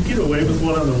play. Did you get away with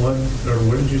one-on-one, or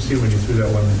what did you see when you threw that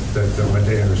one that went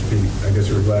to Andrew's feet? I guess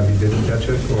you were glad he didn't catch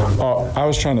it? I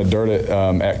was trying to dirt it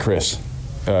at Chris.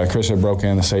 Chris had broken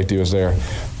in, the safety was there,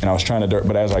 and I was trying to dirt,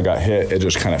 but as I got hit, it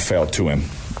just kind of fell to him.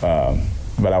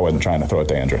 But I wasn't trying to throw it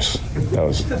to Andrus. That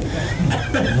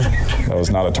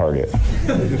was not a target.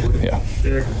 Yeah.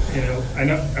 Erik, I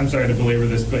know, I'm sorry to belabor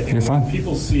this, but You're fine.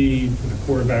 People see the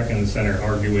quarterback and the center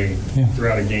arguing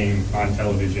throughout a game on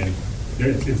television.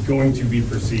 It's going to be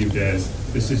perceived as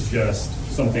this is just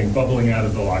something bubbling out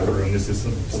of the locker room. This is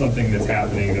something that's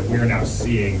happening that we're now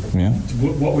seeing. Yeah.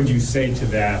 What would you say to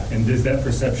that? And does that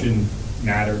perception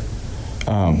matter?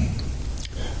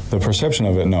 The perception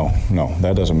of it, no,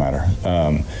 that doesn't matter.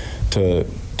 To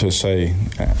say,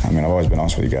 I've always been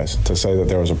honest with you guys, to say that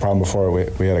there was a problem before,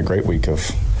 we had a great week of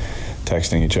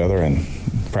texting each other and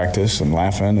practice and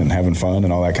laughing and having fun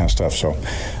and all that kind of stuff. So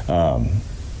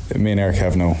me and Erik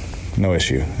have no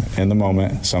issue. In the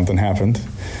moment, something happened.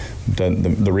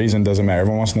 The reason doesn't matter.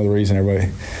 Everyone wants to know the reason.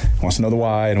 Everybody wants to know the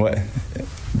why and what. It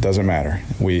doesn't matter.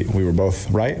 We were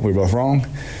both right. We were both wrong.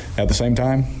 At the same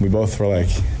time, we both were like,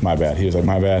 my bad. He was like,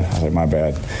 my bad. I was like, my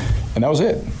bad. And that was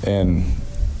it. And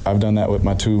I've done that with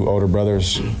my two older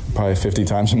brothers probably 50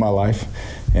 times in my life,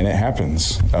 and it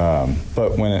happens.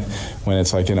 But when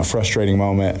it's like in a frustrating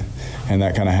moment and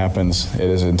that kind of happens, it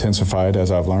is intensified,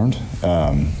 as I've learned.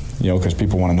 Because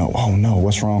people want to know, oh no,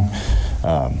 what's wrong?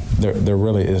 There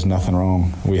really is nothing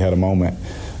wrong. We had a moment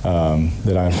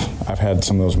that I've had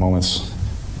some of those moments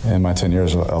in my 10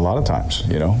 years a lot of times,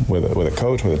 with a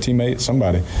coach, with a teammate,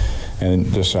 somebody. And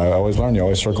just I always learn, you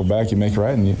always circle back, you make it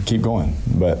right, and you keep going.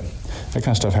 But that kind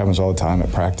of stuff happens all the time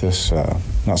at practice.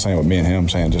 Not saying with me and him, I'm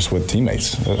saying just with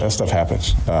teammates. That stuff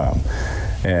happens.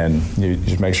 And you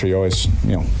just make sure you always,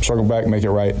 circle back, make it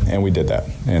right, and we did that.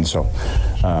 And so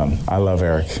I love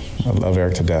Erik. I love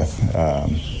Erik to death.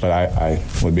 But I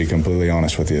would be completely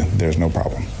honest with you, there's no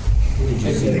problem.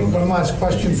 One last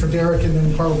question for Derek and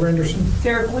then Carl Granderson.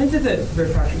 Derek, when did the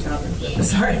rib fractures happen?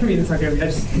 Sorry, I mean it's not going to be. I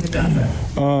just need to ask that.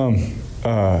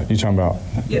 You talking about?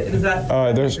 Yeah, is that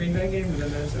there's the Green Bay game and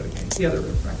then Minnesota game? The other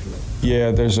rib fracture. Yeah,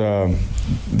 there's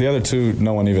the other two.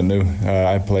 No one even knew.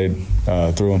 I played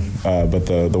through them, but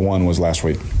the one was last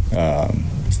week,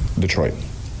 Detroit.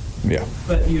 Yeah.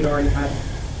 But you'd already had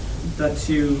the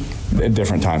two. A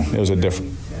different time. It was a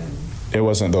different. It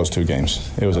wasn't those two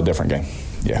games. It was a different game.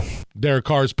 Yeah. Derek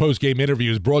Carr's post-game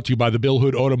interview is brought to you by the Bill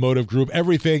Hood Automotive Group.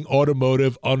 Everything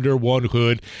automotive under one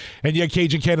hood. And yeah,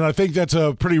 Cajun Cannon, I think that's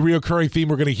a pretty reoccurring theme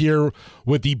we're going to hear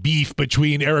with the beef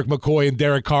between Erik McCoy and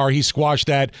Derek Carr. He squashed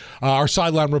that. Our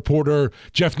sideline reporter,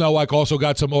 Jeff Nowak, also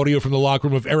got some audio from the locker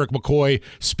room of Erik McCoy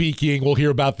speaking. We'll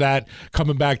hear about that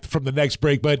coming back from the next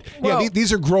break. But yeah,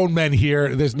 these are grown men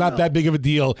here. There's not that big of a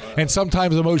deal. And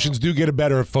sometimes emotions do get the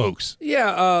better of folks.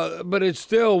 Yeah, but it's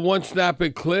still one snap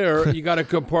it clear. You got to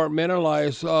compartmentalize.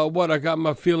 I got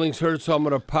my feelings hurt, so I'm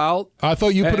going to pout. I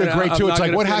thought you put it great, too. It's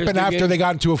like, what happened after they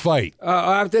got into a fight?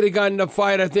 After they got in a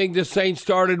fight, I think the Saints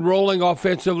started rolling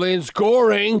offensively and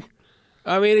scoring.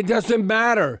 I mean, it doesn't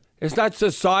matter. It's not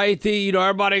society. You know,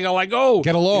 everybody go like, oh.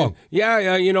 Get along.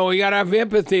 Yeah, you know, you got to have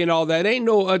empathy and all that. Ain't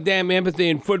no damn empathy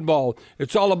in football.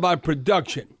 It's all about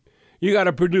production. You got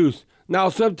to produce. Now,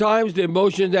 sometimes the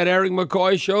emotions that Erik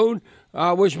McCoy showed,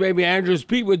 I wish maybe Andrews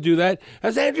Pete would do that.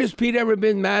 Has Andrews Pete ever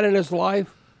been mad in his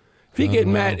life?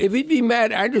 If he'd be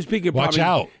mad, Andrews Pete could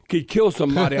probably could kill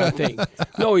somebody, I think.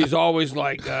 No, he's always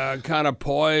like kind of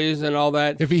poised and all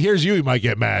that. If he hears you, he might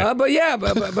get mad.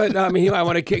 But I mean, he might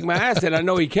want to kick my ass, and I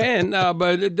know he can.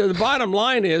 But the bottom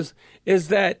line is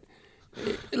that,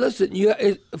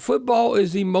 listen, football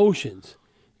is emotions.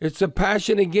 It's a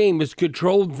passionate game. It's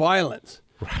controlled violence.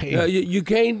 Right. You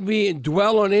can't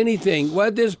dwell on anything,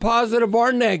 whether it's positive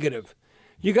or negative.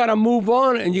 You got to move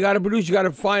on, and you got to produce. You got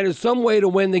to find some way to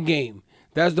win the game.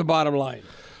 That's the bottom line.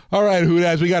 All right, Who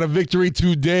Dat? We got a victory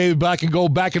today. Black and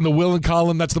gold back in the winning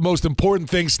column. That's the most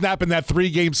important thing. Snapping that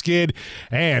 3-game skid.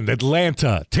 And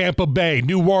Atlanta, Tampa Bay,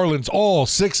 New Orleans, all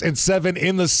 6-7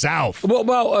 in the South.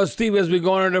 Well, Steve, as we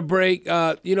go on to break,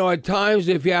 you know, at times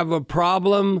if you have a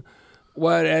problem,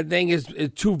 what I think is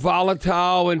too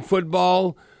volatile in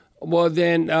football, well,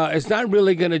 then it's not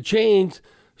really going to change.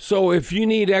 So if you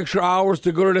need extra hours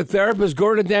to go to the therapist,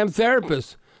 go to the damn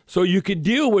therapist so you can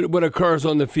deal with what occurs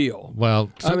on the field.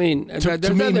 Well, I mean, there's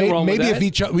to me, nothing wrong with that. Maybe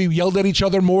if we yelled at each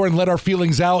other more and let our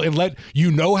feelings out and let you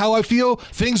know how I feel,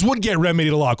 things would get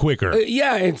remedied a lot quicker.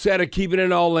 Yeah, instead of keeping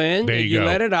it all in, you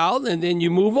let it out and then you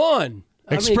move on.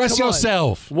 Express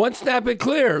yourself. One snap it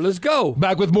clear. Let's go.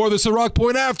 Back with more of the Ciroc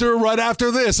Point After right after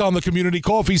this on the Community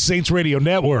Coffee Saints Radio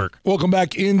Network. Welcome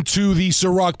back into the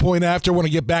Ciroc Point After. Want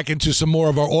to get back into some more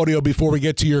of our audio before we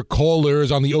get to your callers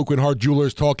on the Oakland Heart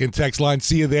Jewelers Talk and Text line.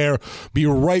 See you there. Be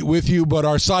right with you. But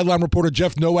our sideline reporter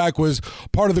Jeff Nowak was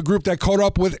part of the group that caught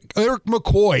up with Erik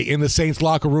McCoy in the Saints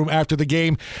locker room after the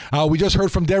game. We just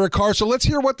heard from Derek Carr, so let's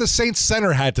hear what the Saints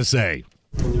center had to say.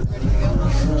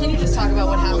 Can you just talk about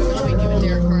what happened between you and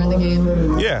Derek Carr in the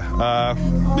game? Yeah,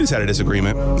 we just had a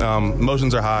disagreement.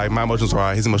 Emotions are high. My emotions were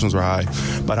high. His emotions were high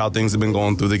about how things have been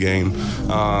going through the game.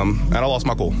 And I lost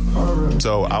my cool.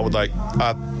 So I would like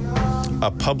a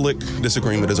public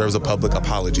disagreement deserves a public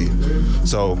apology.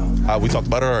 So we talked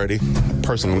about it already,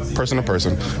 person to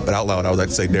person, but out loud I would like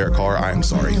to say, Derek Carr, I am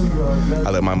sorry. I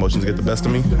let my emotions get the best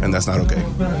of me, and that's not okay.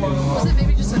 Was it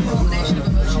maybe just a culmination of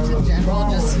emotions in general,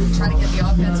 just trying to get the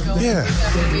offense going? Yeah.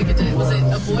 Was it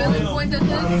a boiling point that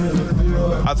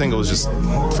day? I think it was just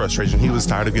frustration. He was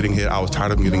tired of getting hit. I was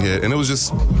tired of him getting hit. And it was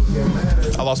just,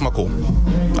 I lost my cool.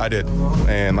 I did.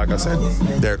 And like I said,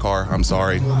 Derek Carr, I'm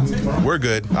sorry. We're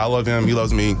good. I love him. He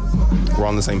loves me. We're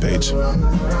on the same page.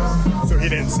 So he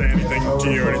didn't say anything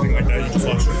to you or anything like that? You just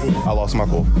lost your cool? I lost my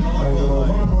cool.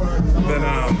 Then,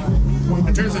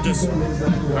 in terms of just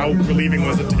how relieving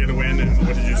was it to get a win, and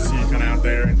what did you see kind of out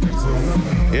there in terms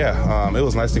of... Yeah, it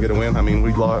was nice to get a win. I mean,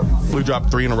 we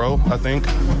dropped 3 in a row, I think.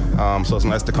 So it's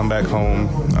nice to come back home,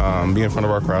 be in front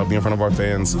of our crowd, be in front of our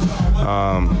fans,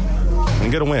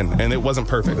 and get a win. And it wasn't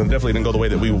perfect. It definitely didn't go the way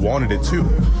that we wanted it to.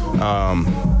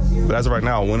 But as of right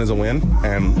now, a win is a win,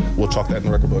 and we'll chalk that in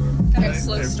the record book. Kind of a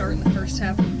slow start in the first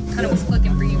half. Kind of was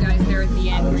clicking for you guys there at the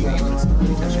end where you were able to score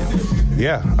 2 touchdowns.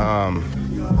 Yeah.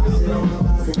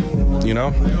 You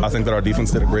know, I think that our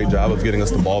defense did a great job of getting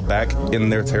us the ball back in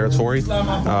their territory.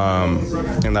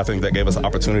 And I think that gave us an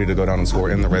opportunity to go down and score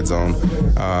in the red zone,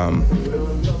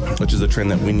 which is a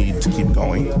trend that we need to keep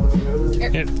going.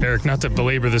 Erik, not to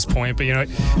belabor this point, but, you know,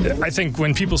 I think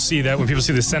when people see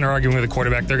the center arguing with the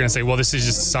quarterback, they're going to say, well, this is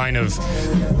just a sign of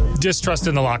distrust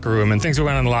in the locker room and things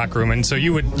going on in the locker room. And so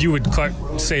you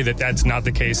would say that that's not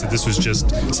the case, that this was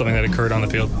just something that occurred on the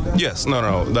field? Yes. No.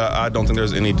 I don't think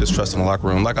there's any distrust in the locker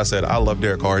room. Like I said, I love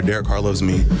Derek Carr. Derek Carr loves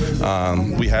me.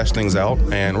 We hash things out,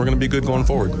 and we're going to be good going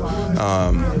forward.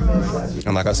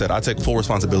 And like I said, I take full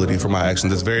responsibility for my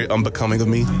actions. It's very unbecoming of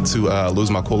me to lose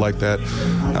my cool like that.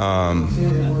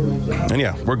 And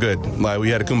yeah, we're good. Like, we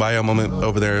had a kumbaya moment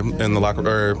over there in the locker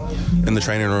or in the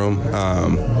training room.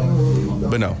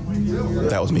 But no,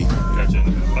 that was me. Gotcha.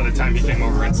 By the time he came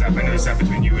over and sat, I know he sat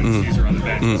between you and Caesar on the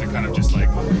bench. Was it kind of just like,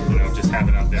 you know, just have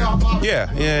it out there?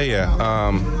 Yeah.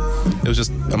 It was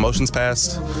just emotions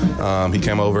passed. He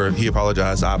came over. He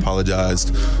apologized. I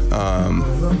apologized.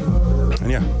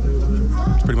 And yeah,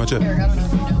 that's pretty much it. Erik, I don't know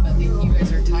if you know, but you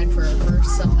guys are tied for a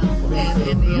first somehow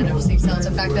in the NFC South.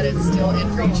 The fact that it's still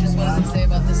in reach, what does it say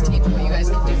about this team and what you guys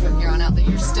can do from here on out, that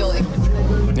you're still in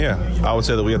control? Yeah, I would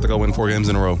say that we have to go win 4 games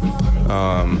in a row.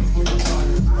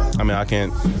 I mean, I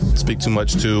can't speak too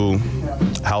much to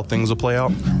how things will play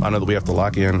out. I know that we have to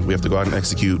lock in. We have to go out and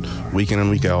execute week in and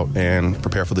week out and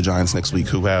prepare for the Giants next week,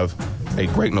 who have a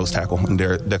great nose tackle in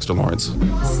Dexter Lawrence.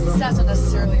 Stats don't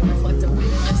necessarily reflect a win in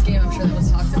this game. I'm sure that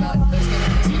was talked about in those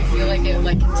games. Do you feel like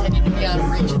it continued to be out of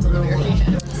reach until the very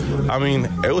end? I mean,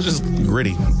 it was just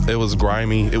gritty. It was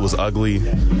grimy. It was ugly.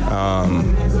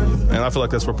 And I feel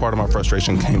like that's where part of my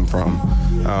frustration came from.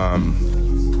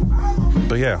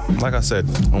 But yeah, like I said,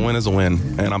 a win is a win,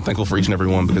 and I'm thankful for each and every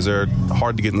one because they're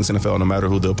hard to get in this NFL no matter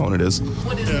who the opponent is.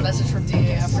 What is the message from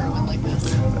DA after a win like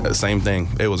this? Same thing.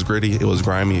 It was gritty, it was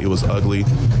grimy, it was ugly,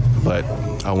 but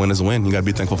a win is a win. You got to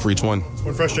be thankful for each one.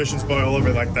 When frustrations boil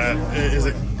over like that, is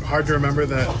it hard to remember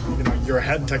that you're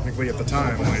ahead technically at the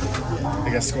time? Like, I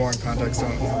guess scoring context.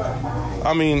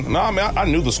 I mean, I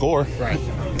knew the score. Right.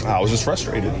 I was just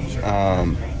frustrated.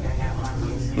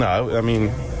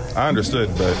 I understood,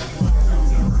 but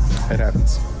it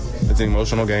happens. It's an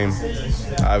emotional game.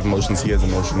 I have emotions. He has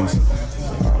emotions.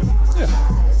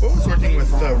 What was working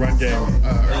with the run game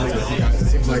early with you guys? It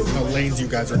seems like the lanes you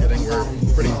guys are getting were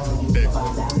pretty big.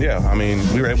 Yeah, I mean,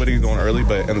 we were able to get going early,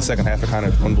 but in the second half it kind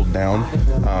of dwindled down.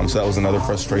 So that was another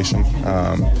frustration.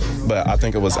 But I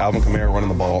think it was Alvin Kamara running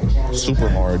the ball super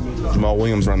hard, Jamal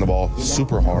Williams running the ball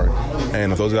super hard.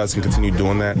 And if those guys can continue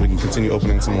doing that, we can continue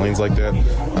opening some lanes like that,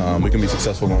 we can be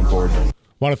successful going forward.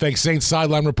 Want to thank Saints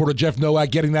sideline reporter Jeff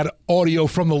Nowak getting that audio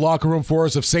from the locker room for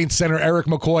us of Saints center Erik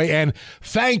McCoy. And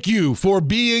thank you for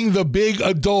being the big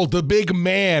adult, the big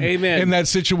man in that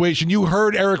situation. You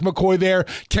heard Erik McCoy there.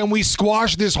 Can we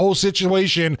squash this whole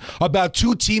situation about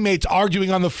two teammates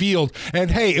arguing on the field? And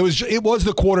hey, it was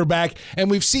the quarterback, and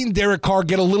we've seen Derek Carr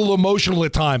get a little emotional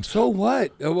at times. So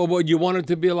what? Well, you want it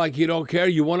to be like you don't care?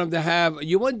 You want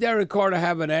Derek Carr to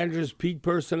have an Andrews Pete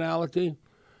personality,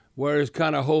 where it's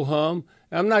kind of ho-hum?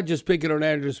 I'm not just picking on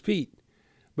Andrews Pete,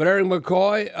 but Erik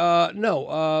McCoy, no.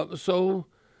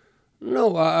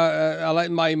 I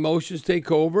let my emotions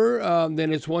take over.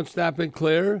 Then it's one snap and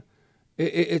clear.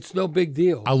 It's no big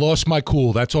deal. I lost my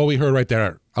cool. That's all we heard right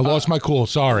there. I lost my cool.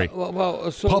 Sorry.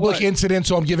 So public what? Incident,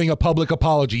 so I'm giving a public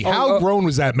apology. How grown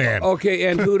was that man? Okay,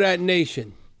 and Who Dat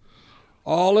Nation?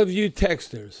 All of you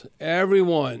texters,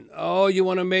 everyone. Oh, you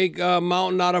want to make a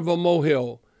mountain out of a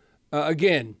molehill.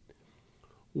 Again.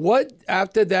 What,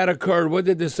 after that occurred, what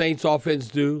did the Saints offense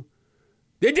do?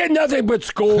 They did nothing but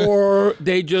score.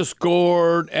 They just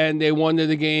scored, and they won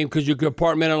the game because you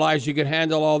compartmentalize, you can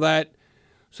handle all that.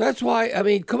 So that's why, I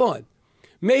mean, come on.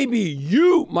 Maybe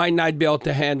you might not be able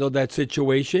to handle that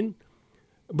situation,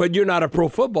 but you're not a pro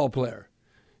football player.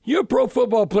 You're a pro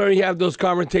football player, and you have those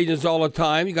conversations all the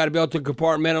time. You got to be able to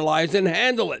compartmentalize and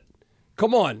handle it.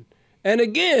 Come on. And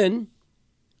again,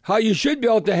 how you should be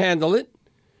able to handle it,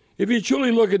 if you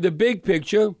truly look at the big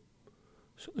picture,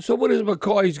 so what is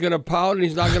McCoy? He's going to pout and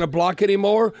he's not going to block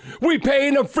anymore? We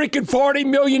paying him freaking $40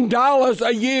 million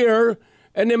a year,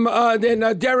 and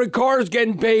then Derek Carr's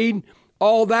getting paid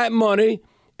all that money.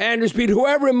 Andrews Pete,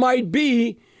 whoever it might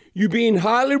be, you're being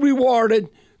highly rewarded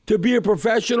to be a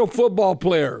professional football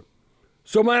player.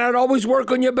 So might not always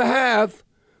work on your behalf,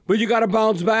 but you got to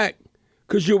bounce back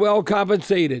because you're well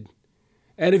compensated.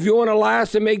 And if you want to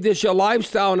last and make this your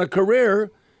lifestyle and a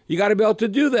career, you got to be able to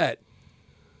do that.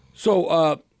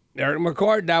 So, Erik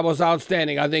McCoy, that was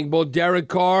outstanding. I think both Derek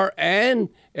Carr and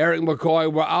Erik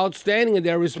McCoy were outstanding in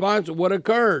their response to what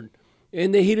occurred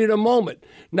in the heat of the moment.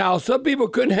 Now, some people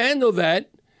couldn't handle that.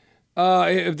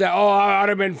 I'd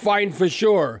have been fined for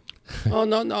sure. Oh,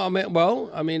 no, man. Well,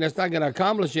 I mean, that's not going to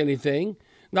accomplish anything.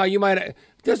 Now,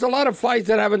 there's a lot of fights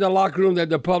that happen in the locker room that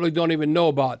the public don't even know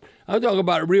about. I'm talking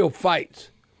about real fights,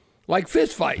 like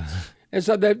fist fights. And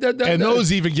so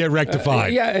those even get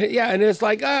rectified. And it's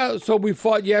like, so we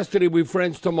fought yesterday, we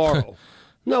friends tomorrow.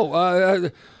 No,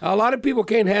 a lot of people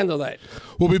can't handle that.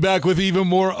 We'll be back with even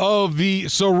more of the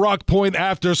Ciroc Point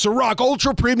after. Ciroc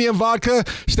Ultra Premium Vodka.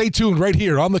 Stay tuned right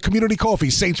here on the Community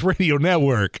Coffee Saints Radio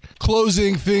Network.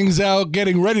 Closing things out,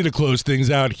 getting ready to close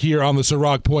things out here on the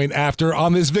Ciroc Point after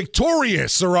on this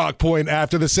victorious Ciroc Point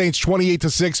after the Saints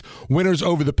 28-6 winners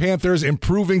over the Panthers,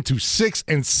 improving to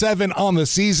 6-7 on the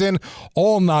season.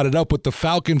 All knotted up with the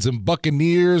Falcons and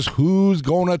Buccaneers. Who's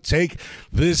going to take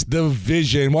this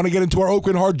division? Want to get into our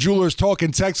Oakland Heart Jewelers talk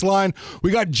and text line? We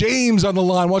got James on the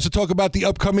line, wants to talk about the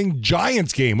upcoming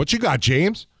Giants game. What you got,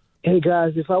 James? Hey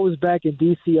guys, if I was back in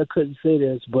DC, I couldn't say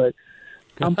this, but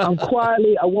I'm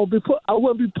quietly. I won't be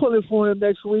pulling for him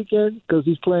next weekend because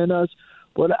he's playing us.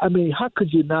 But I mean, how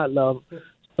could you not love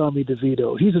Tommy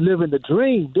DeVito? He's living the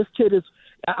dream. This kid is.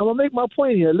 I'm gonna make my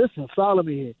point here. Listen, follow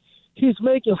me here. He's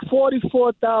making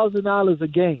 $44,000 a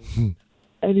game,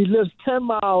 and he lives 10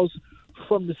 miles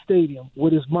from the stadium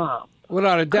with his mom.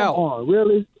 Without a doubt. Come on,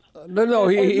 really? No.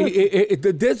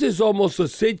 This is almost a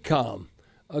sitcom.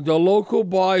 The local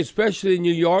boy, especially in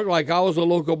New York, like I was a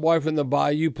local boy from the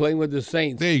Bayou playing with the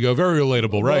Saints. There you go. Very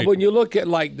relatable, right? But when you look at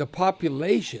like the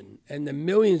population and the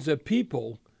millions of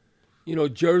people,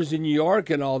 Jersey, New York,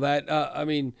 and all that.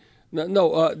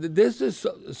 This is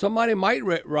somebody might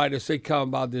write a sitcom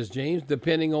about this, James,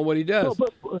 depending on what he does. No,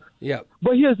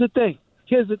 but here's the thing.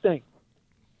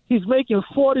 He's making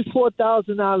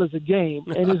 $44,000 a game,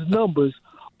 and his numbers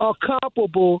are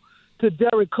comparable to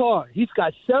Derek Carr. He's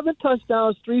got 7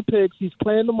 touchdowns, 3 picks. He's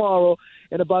playing tomorrow,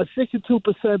 and about 62%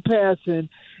 passing.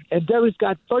 And Derek's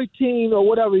got 13 or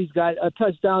whatever he's got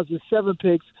touchdowns and 7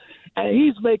 picks, and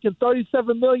he's making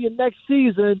 $37 million next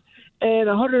season and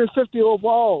 $150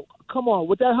 overall. Come on,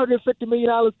 with that $150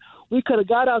 million, we could have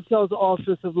got ourselves an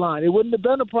offensive line. It wouldn't have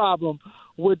been a problem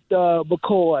with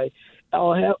McCoy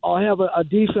or have a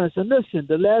defense. And listen,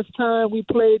 the last time we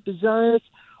played the Giants,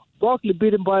 Barkley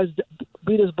beat us by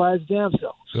his damn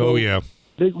self. So yeah.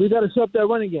 We got to shut that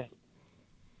running game.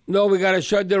 No, we got to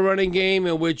shut the running game,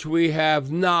 in which we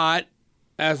have not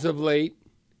as of late.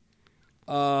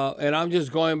 And I'm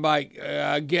just going by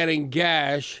getting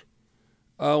gash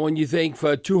when you think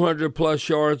for 200-plus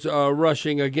yards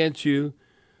rushing against you.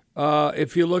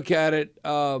 If you look at it,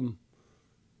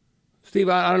 Steve,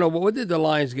 I don't know, what did the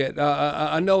Lions get?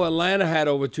 I know Atlanta had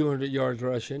over 200 yards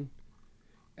rushing.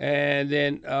 And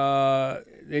then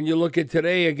you look at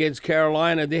today against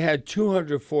Carolina, they had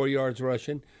 204 yards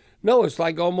rushing. No, it's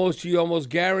like you almost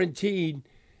guaranteed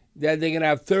that they're going to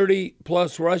have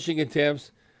 30-plus rushing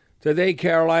attempts. Today,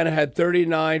 Carolina had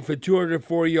 39 for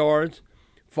 204 yards,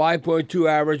 5.2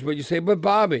 average. But you say, but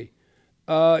Bobby,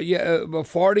 but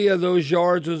 40 of those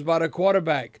yards was by the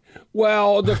quarterback.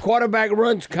 Well, the quarterback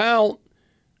runs count.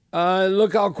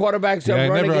 Look how quarterbacks are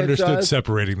running. I never understood us.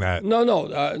 Separating that. No,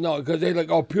 because they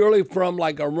purely from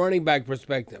like a running back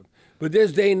perspective. But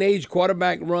this day and age,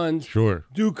 quarterback runs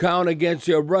do count against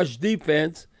your rush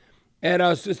defense. And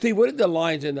so Steve, what did the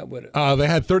Lions end up with? They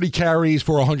had 30 carries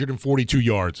for 142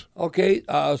 yards. Okay,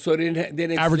 so they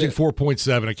didn't averaging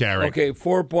 4.7 a carry. Okay,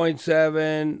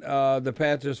 4.7. The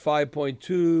Panthers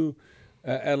 5.2.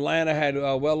 Atlanta had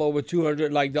well over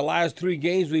 200. Like the last 3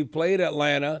 games we played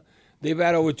Atlanta, they've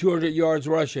had over 200 yards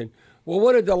rushing. Well,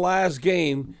 what did the last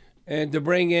game, and to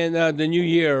bring in the new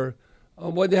year,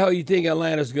 what the hell you think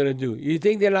Atlanta's going to do? You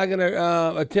think they're not going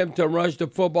to attempt to rush the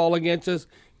football against us,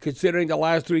 considering the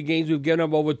last 3 games we've given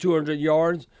them over 200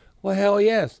 yards? Well, hell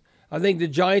yes. I think the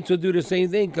Giants will do the same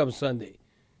thing come Sunday.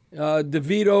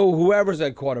 DeVito, whoever's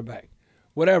at quarterback,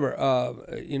 whatever,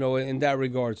 in that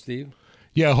regard, Steve.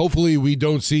 Yeah, hopefully we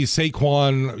don't see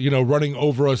Saquon, running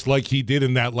over us like he did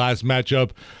in that last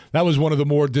matchup. That was one of the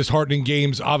more disheartening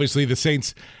games. Obviously, the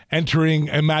Saints entering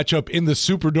a matchup in the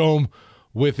Superdome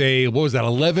with a,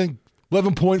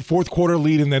 11-point fourth-quarter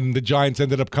lead, and then the Giants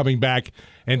ended up coming back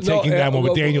and taking that one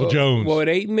with Daniel Jones. Well, with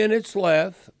 8 minutes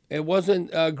left, it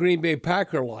wasn't Green Bay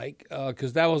Packer-like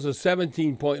because that was a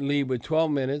 17-point lead with 12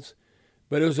 minutes,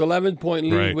 but it was an 11-point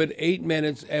lead with 8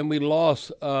 minutes, and we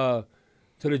lost to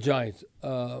the Giants.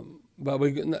 But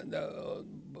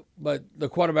the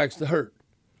quarterback's hurt.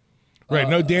 Right,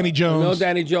 no Danny Jones. No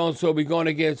Danny Jones, so we're going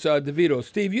against DeVito.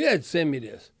 Steve, you had sent me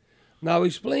this. Now,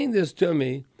 explain this to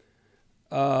me.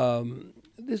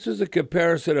 This is a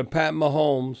comparison of Pat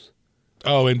Mahomes.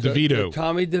 Oh, and DeVito. To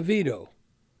Tommy DeVito.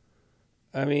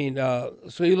 I mean,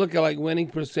 so you look at like winning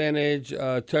percentage,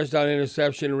 touchdown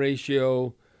interception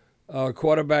ratio,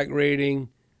 quarterback rating,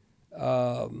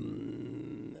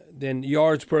 then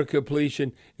yards per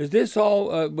completion. Is this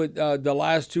all with the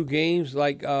last 2 games,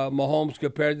 like Mahomes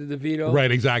compared to DeVito?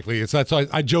 Right, exactly. That's why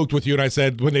I joked with you, and I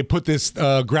said when they put this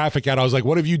graphic out, I was like,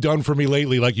 what have you done for me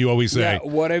lately, like you always say? Yeah,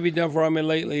 what have you done for me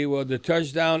lately? Well, the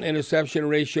touchdown interception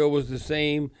ratio was the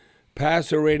same.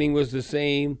 Passer rating was the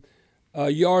same.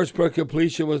 Yards per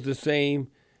completion was the same.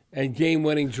 And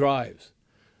game-winning drives.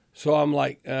 So I'm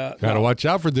like... Got to watch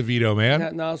out for DeVito,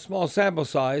 man. Now, small sample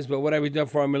size, but what have you done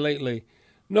for me lately?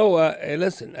 No,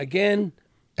 listen, again...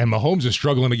 And Mahomes is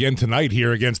struggling again tonight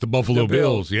here against the Buffalo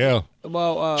Bills. Yeah.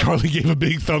 Well, Charlie gave a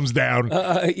big thumbs down.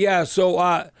 Yeah, so...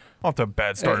 off to a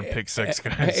bad start in pick 6,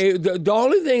 guys. The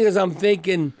only thing is I'm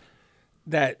thinking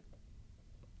that...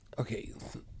 Okay,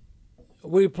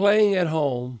 we're playing at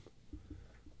home.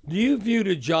 Do you view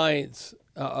the Giants...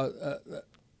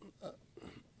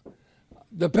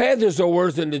 the Panthers are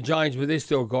worse than the Giants, but they're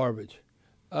still garbage.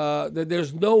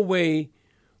 There's no way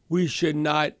we should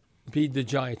not beat the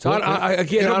Giants. It'll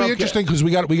be interesting because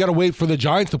we got to wait for the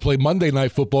Giants to play Monday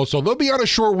Night Football, so they'll be on a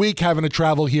short week having to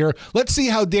travel here. Let's see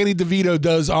how Danny DeVito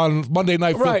does on Monday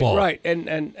Night Football. Right,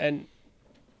 and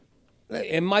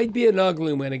it might be an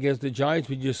ugly win against the Giants,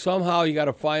 but somehow you got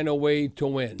to find a way to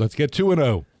win. Let's get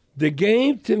 2-0. The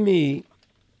game to me,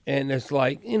 and it's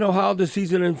like, how the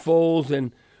season unfolds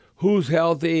and who's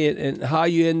healthy and how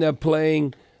you end up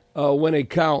playing when it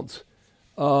counts.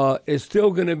 It's still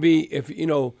going to be, if,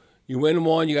 you win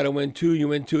one, you got to win two, you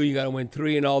win two, you got to win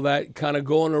three and all that, kind of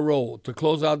go on a roll to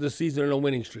close out the season in a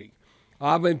winning streak.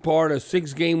 I've been part of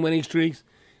 6-game winning streaks,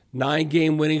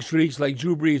 9-game winning streaks, like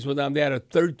Drew Brees with them. They had a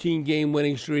 13-game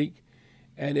winning streak.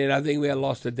 And then I think we had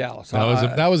lost to Dallas.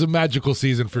 That was a magical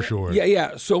season for sure.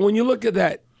 Yeah. So when you look at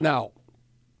that, now,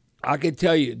 I can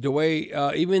tell you, the way,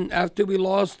 even after we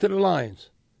lost to the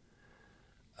Lions,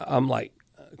 I'm like,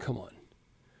 come on.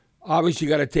 Obviously,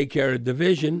 you got to take care of the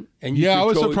division. And I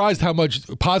was surprised how much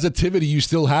positivity you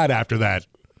still had after that.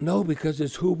 No, because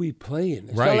it's who we play in.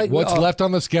 It's right. like, what's left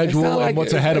on the schedule and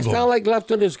what's ahead of them. It's not like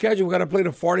left on the schedule. We got to play the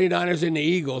 49ers and the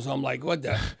Eagles. I'm like, what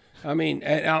the? I mean,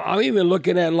 and I'm even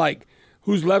looking at, like,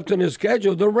 who's left on the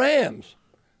schedule? The Rams.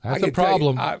 That's a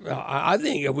problem. I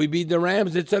think if we beat the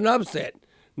Rams, it's an upset.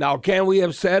 Now, can we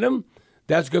upset them?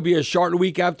 That's going to be a short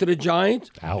week after the Giants.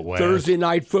 Out west. Thursday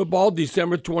night football,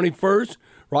 December 21st,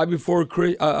 right before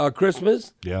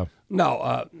Christmas. Yeah.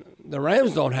 No, the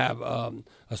Rams don't have a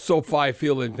SoFi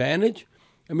field advantage.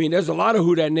 I mean, there's a lot of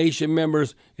Who Dat Nation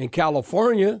members in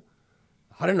California.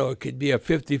 I don't know, it could be a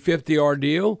 50-50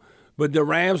 ordeal. But the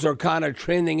Rams are kind of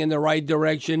trending in the right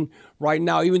direction right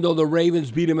now, even though the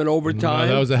Ravens beat them in overtime.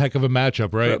 No, that was a heck of a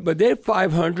matchup, right? But they're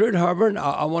 500, Hubbard.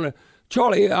 I want to,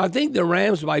 Charlie, I think the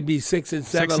Rams might be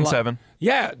 6-7. 6-7.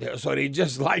 Yeah, so they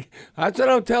just that's what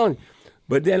I'm telling you.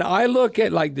 But then I look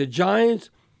at the Giants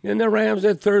and the Rams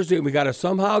at Thursday. We got to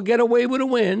somehow get away with a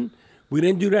win. We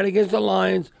didn't do that against the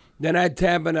Lions. Then I had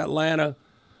Tampa and Atlanta.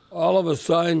 All of a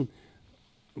sudden,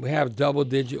 we have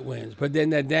double-digit wins. But then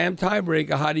that damn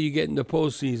tiebreaker, how do you get in the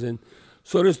postseason?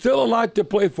 So there's still a lot to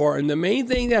play for. And the main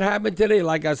thing that happened today,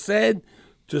 like I said,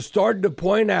 to start the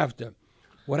point after,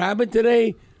 what happened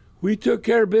today, we took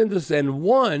care of business and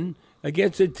won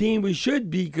against a team we should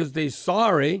beat because they're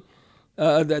sorry,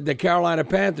 the Carolina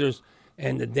Panthers,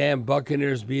 and the damn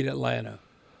Buccaneers beat Atlanta.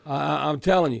 I'm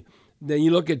telling you. Then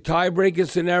you look at tiebreaker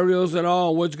scenarios and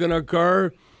all, what's going to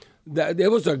occur.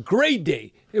 It was a great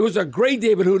day. It was a great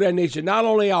day with Who Dat Nation. Not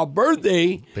only our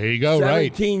birthday, there you go,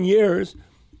 17 years.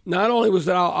 Not only was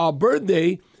it our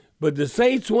birthday, but the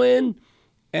Saints win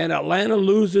and Atlanta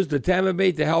loses to Tampa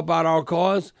Bay to help out our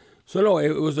cause. So, no,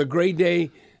 it was a great day.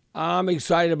 I'm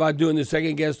excited about doing the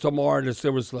second guest tomorrow at the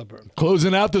Silver Slipper.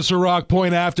 Closing out the Ciroc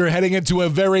Point after, heading into a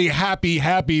very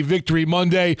happy Victory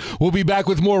Monday. We'll be back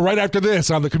with more right after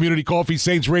this on the Community Coffee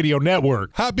Saints Radio Network.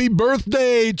 Happy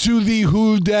birthday to the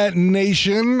Who Dat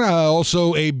Nation.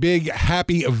 Also a big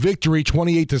happy victory,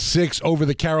 28-6 over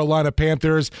the Carolina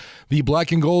Panthers. The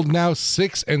Black and Gold now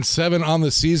 6-7 on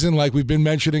the season, like we've been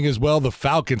mentioning as well. The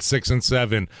Falcons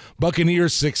 6-7,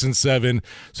 Buccaneers 6-7.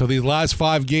 So these last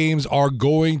 5 games are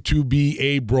going to be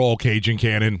a brawl, Cajun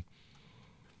Cannon.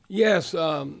 Yes,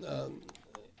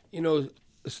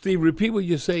 Steve, repeat what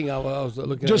you're saying. I was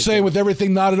looking. Just saying, with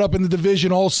everything knotted up in the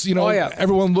division,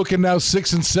 everyone looking now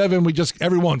 6-7.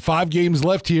 Everyone 5 games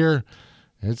left here.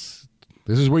 This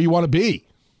is where you want to be.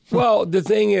 Well, the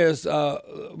thing is,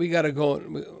 we got to go.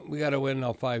 We got to win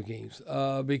all 5 games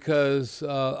because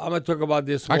I'm going to talk about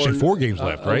this. Actually, 4 games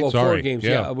left, right? Well, Sorry. 4 games.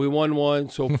 Yeah, we won 1,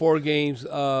 so 4 games. We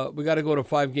got to go to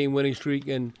 5-game winning streak,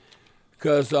 and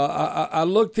because I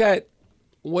looked at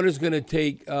what it's going to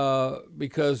take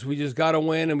because we just got to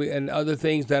win and other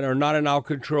things that are not in our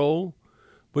control.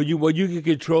 But what you can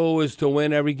control is to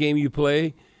win every game you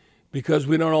play because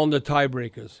we don't own the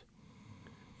tiebreakers.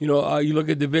 You look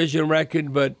at division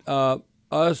record, but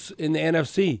us in the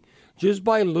NFC, just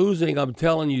by losing, I'm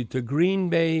telling you, to Green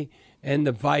Bay and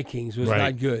the Vikings was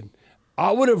not good.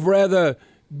 I would have rather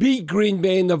beat Green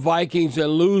Bay and the Vikings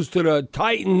and lose to the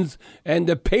Titans and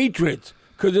the Patriots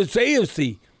because it's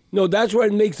AFC. No, that's where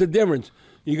it makes a difference.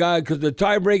 You got because the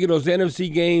tiebreaker, those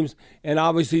NFC games, and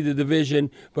obviously the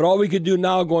division. But all we could do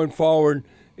now going forward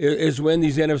is win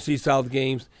these NFC South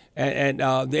games. And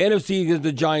the NFC is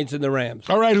the Giants and the Rams.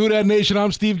 All right, Who Dat Nation,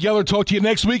 I'm Steve Geller. Talk to you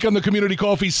next week on the Community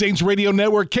Coffee Saints Radio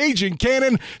Network. Cajun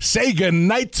Cannon, say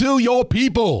goodnight to your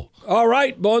people. All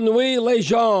right, bon nuit, les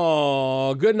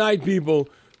gens. Good night, people.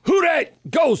 Who Dat?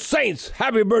 Go Saints.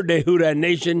 Happy birthday, Who Dat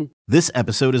Nation. This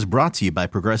episode is brought to you by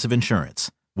Progressive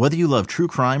Insurance. Whether you love true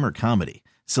crime or comedy,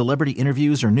 celebrity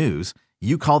interviews or news,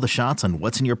 you call the shots on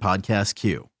what's in your podcast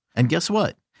queue. And guess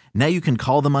what? Now you can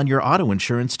call them on your auto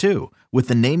insurance, too, with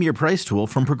the Name Your Price tool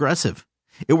from Progressive.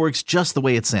 It works just the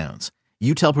way it sounds.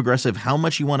 You tell Progressive how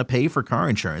much you want to pay for car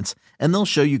insurance, and they'll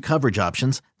show you coverage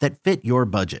options that fit your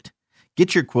budget.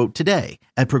 Get your quote today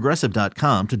at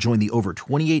Progressive.com to join the over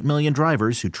 28 million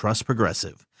drivers who trust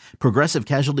Progressive. Progressive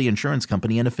Casualty Insurance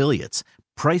Company and Affiliates.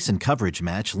 Price and coverage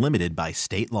match limited by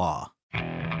state law.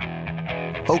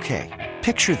 Okay,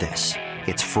 picture this.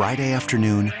 It's Friday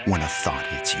afternoon when a thought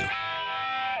hits you.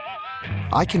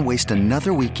 I can waste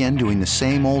another weekend doing the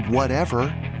same old whatever,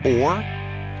 or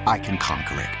I can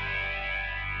conquer it.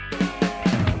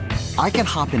 I can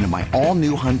hop into my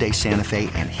all-new Hyundai Santa Fe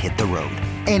and hit the road.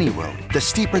 Any road. The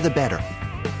steeper, the better.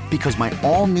 Because my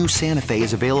all-new Santa Fe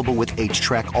is available with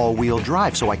H-Track all-wheel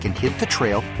drive, so I can hit the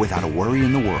trail without a worry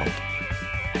in the world.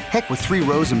 Heck, with 3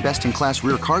 rows and best-in-class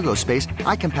rear cargo space,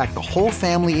 I can pack the whole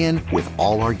family in with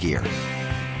all our gear.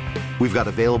 We've got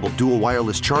available dual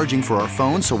wireless charging for our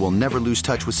phones, so we'll never lose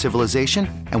touch with civilization,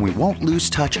 and we won't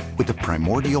lose touch with the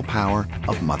primordial power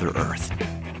of Mother Earth.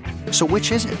 So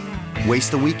which is it?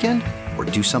 Waste the weekend or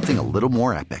do something a little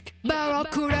more epic?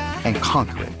 And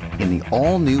conquer it in the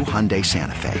all-new Hyundai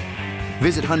Santa Fe.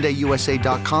 Visit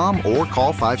HyundaiUSA.com or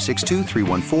call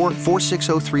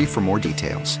 562-314-4603 for more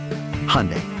details.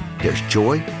 Hyundai, there's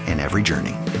joy in every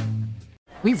journey.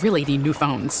 We really need new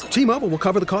phones. T-Mobile will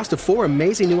cover the cost of 4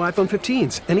 amazing new iPhone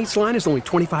 15s, and each line is only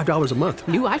 $25 a month.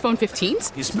 New iPhone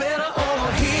 15s? It's better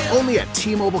over here. Only at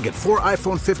T-Mobile, get 4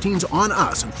 iPhone 15s on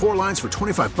us and 4 lines for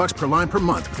 $25 per line per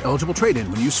month with eligible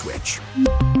trade-in when you switch.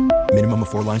 Minimum of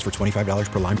 4 lines for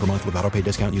 $25 per line per month with autopay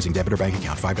discount using debit or bank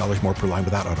account. $5 more per line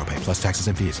without autopay, plus taxes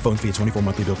and fees. Phone fee at 24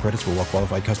 monthly bill credits for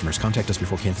well-qualified customers. Contact us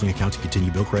before canceling account to continue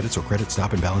bill credits or credit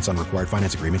stop and balance on required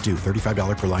finance agreement due.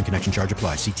 $35 per line connection charge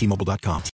applies. See T-Mobile.com.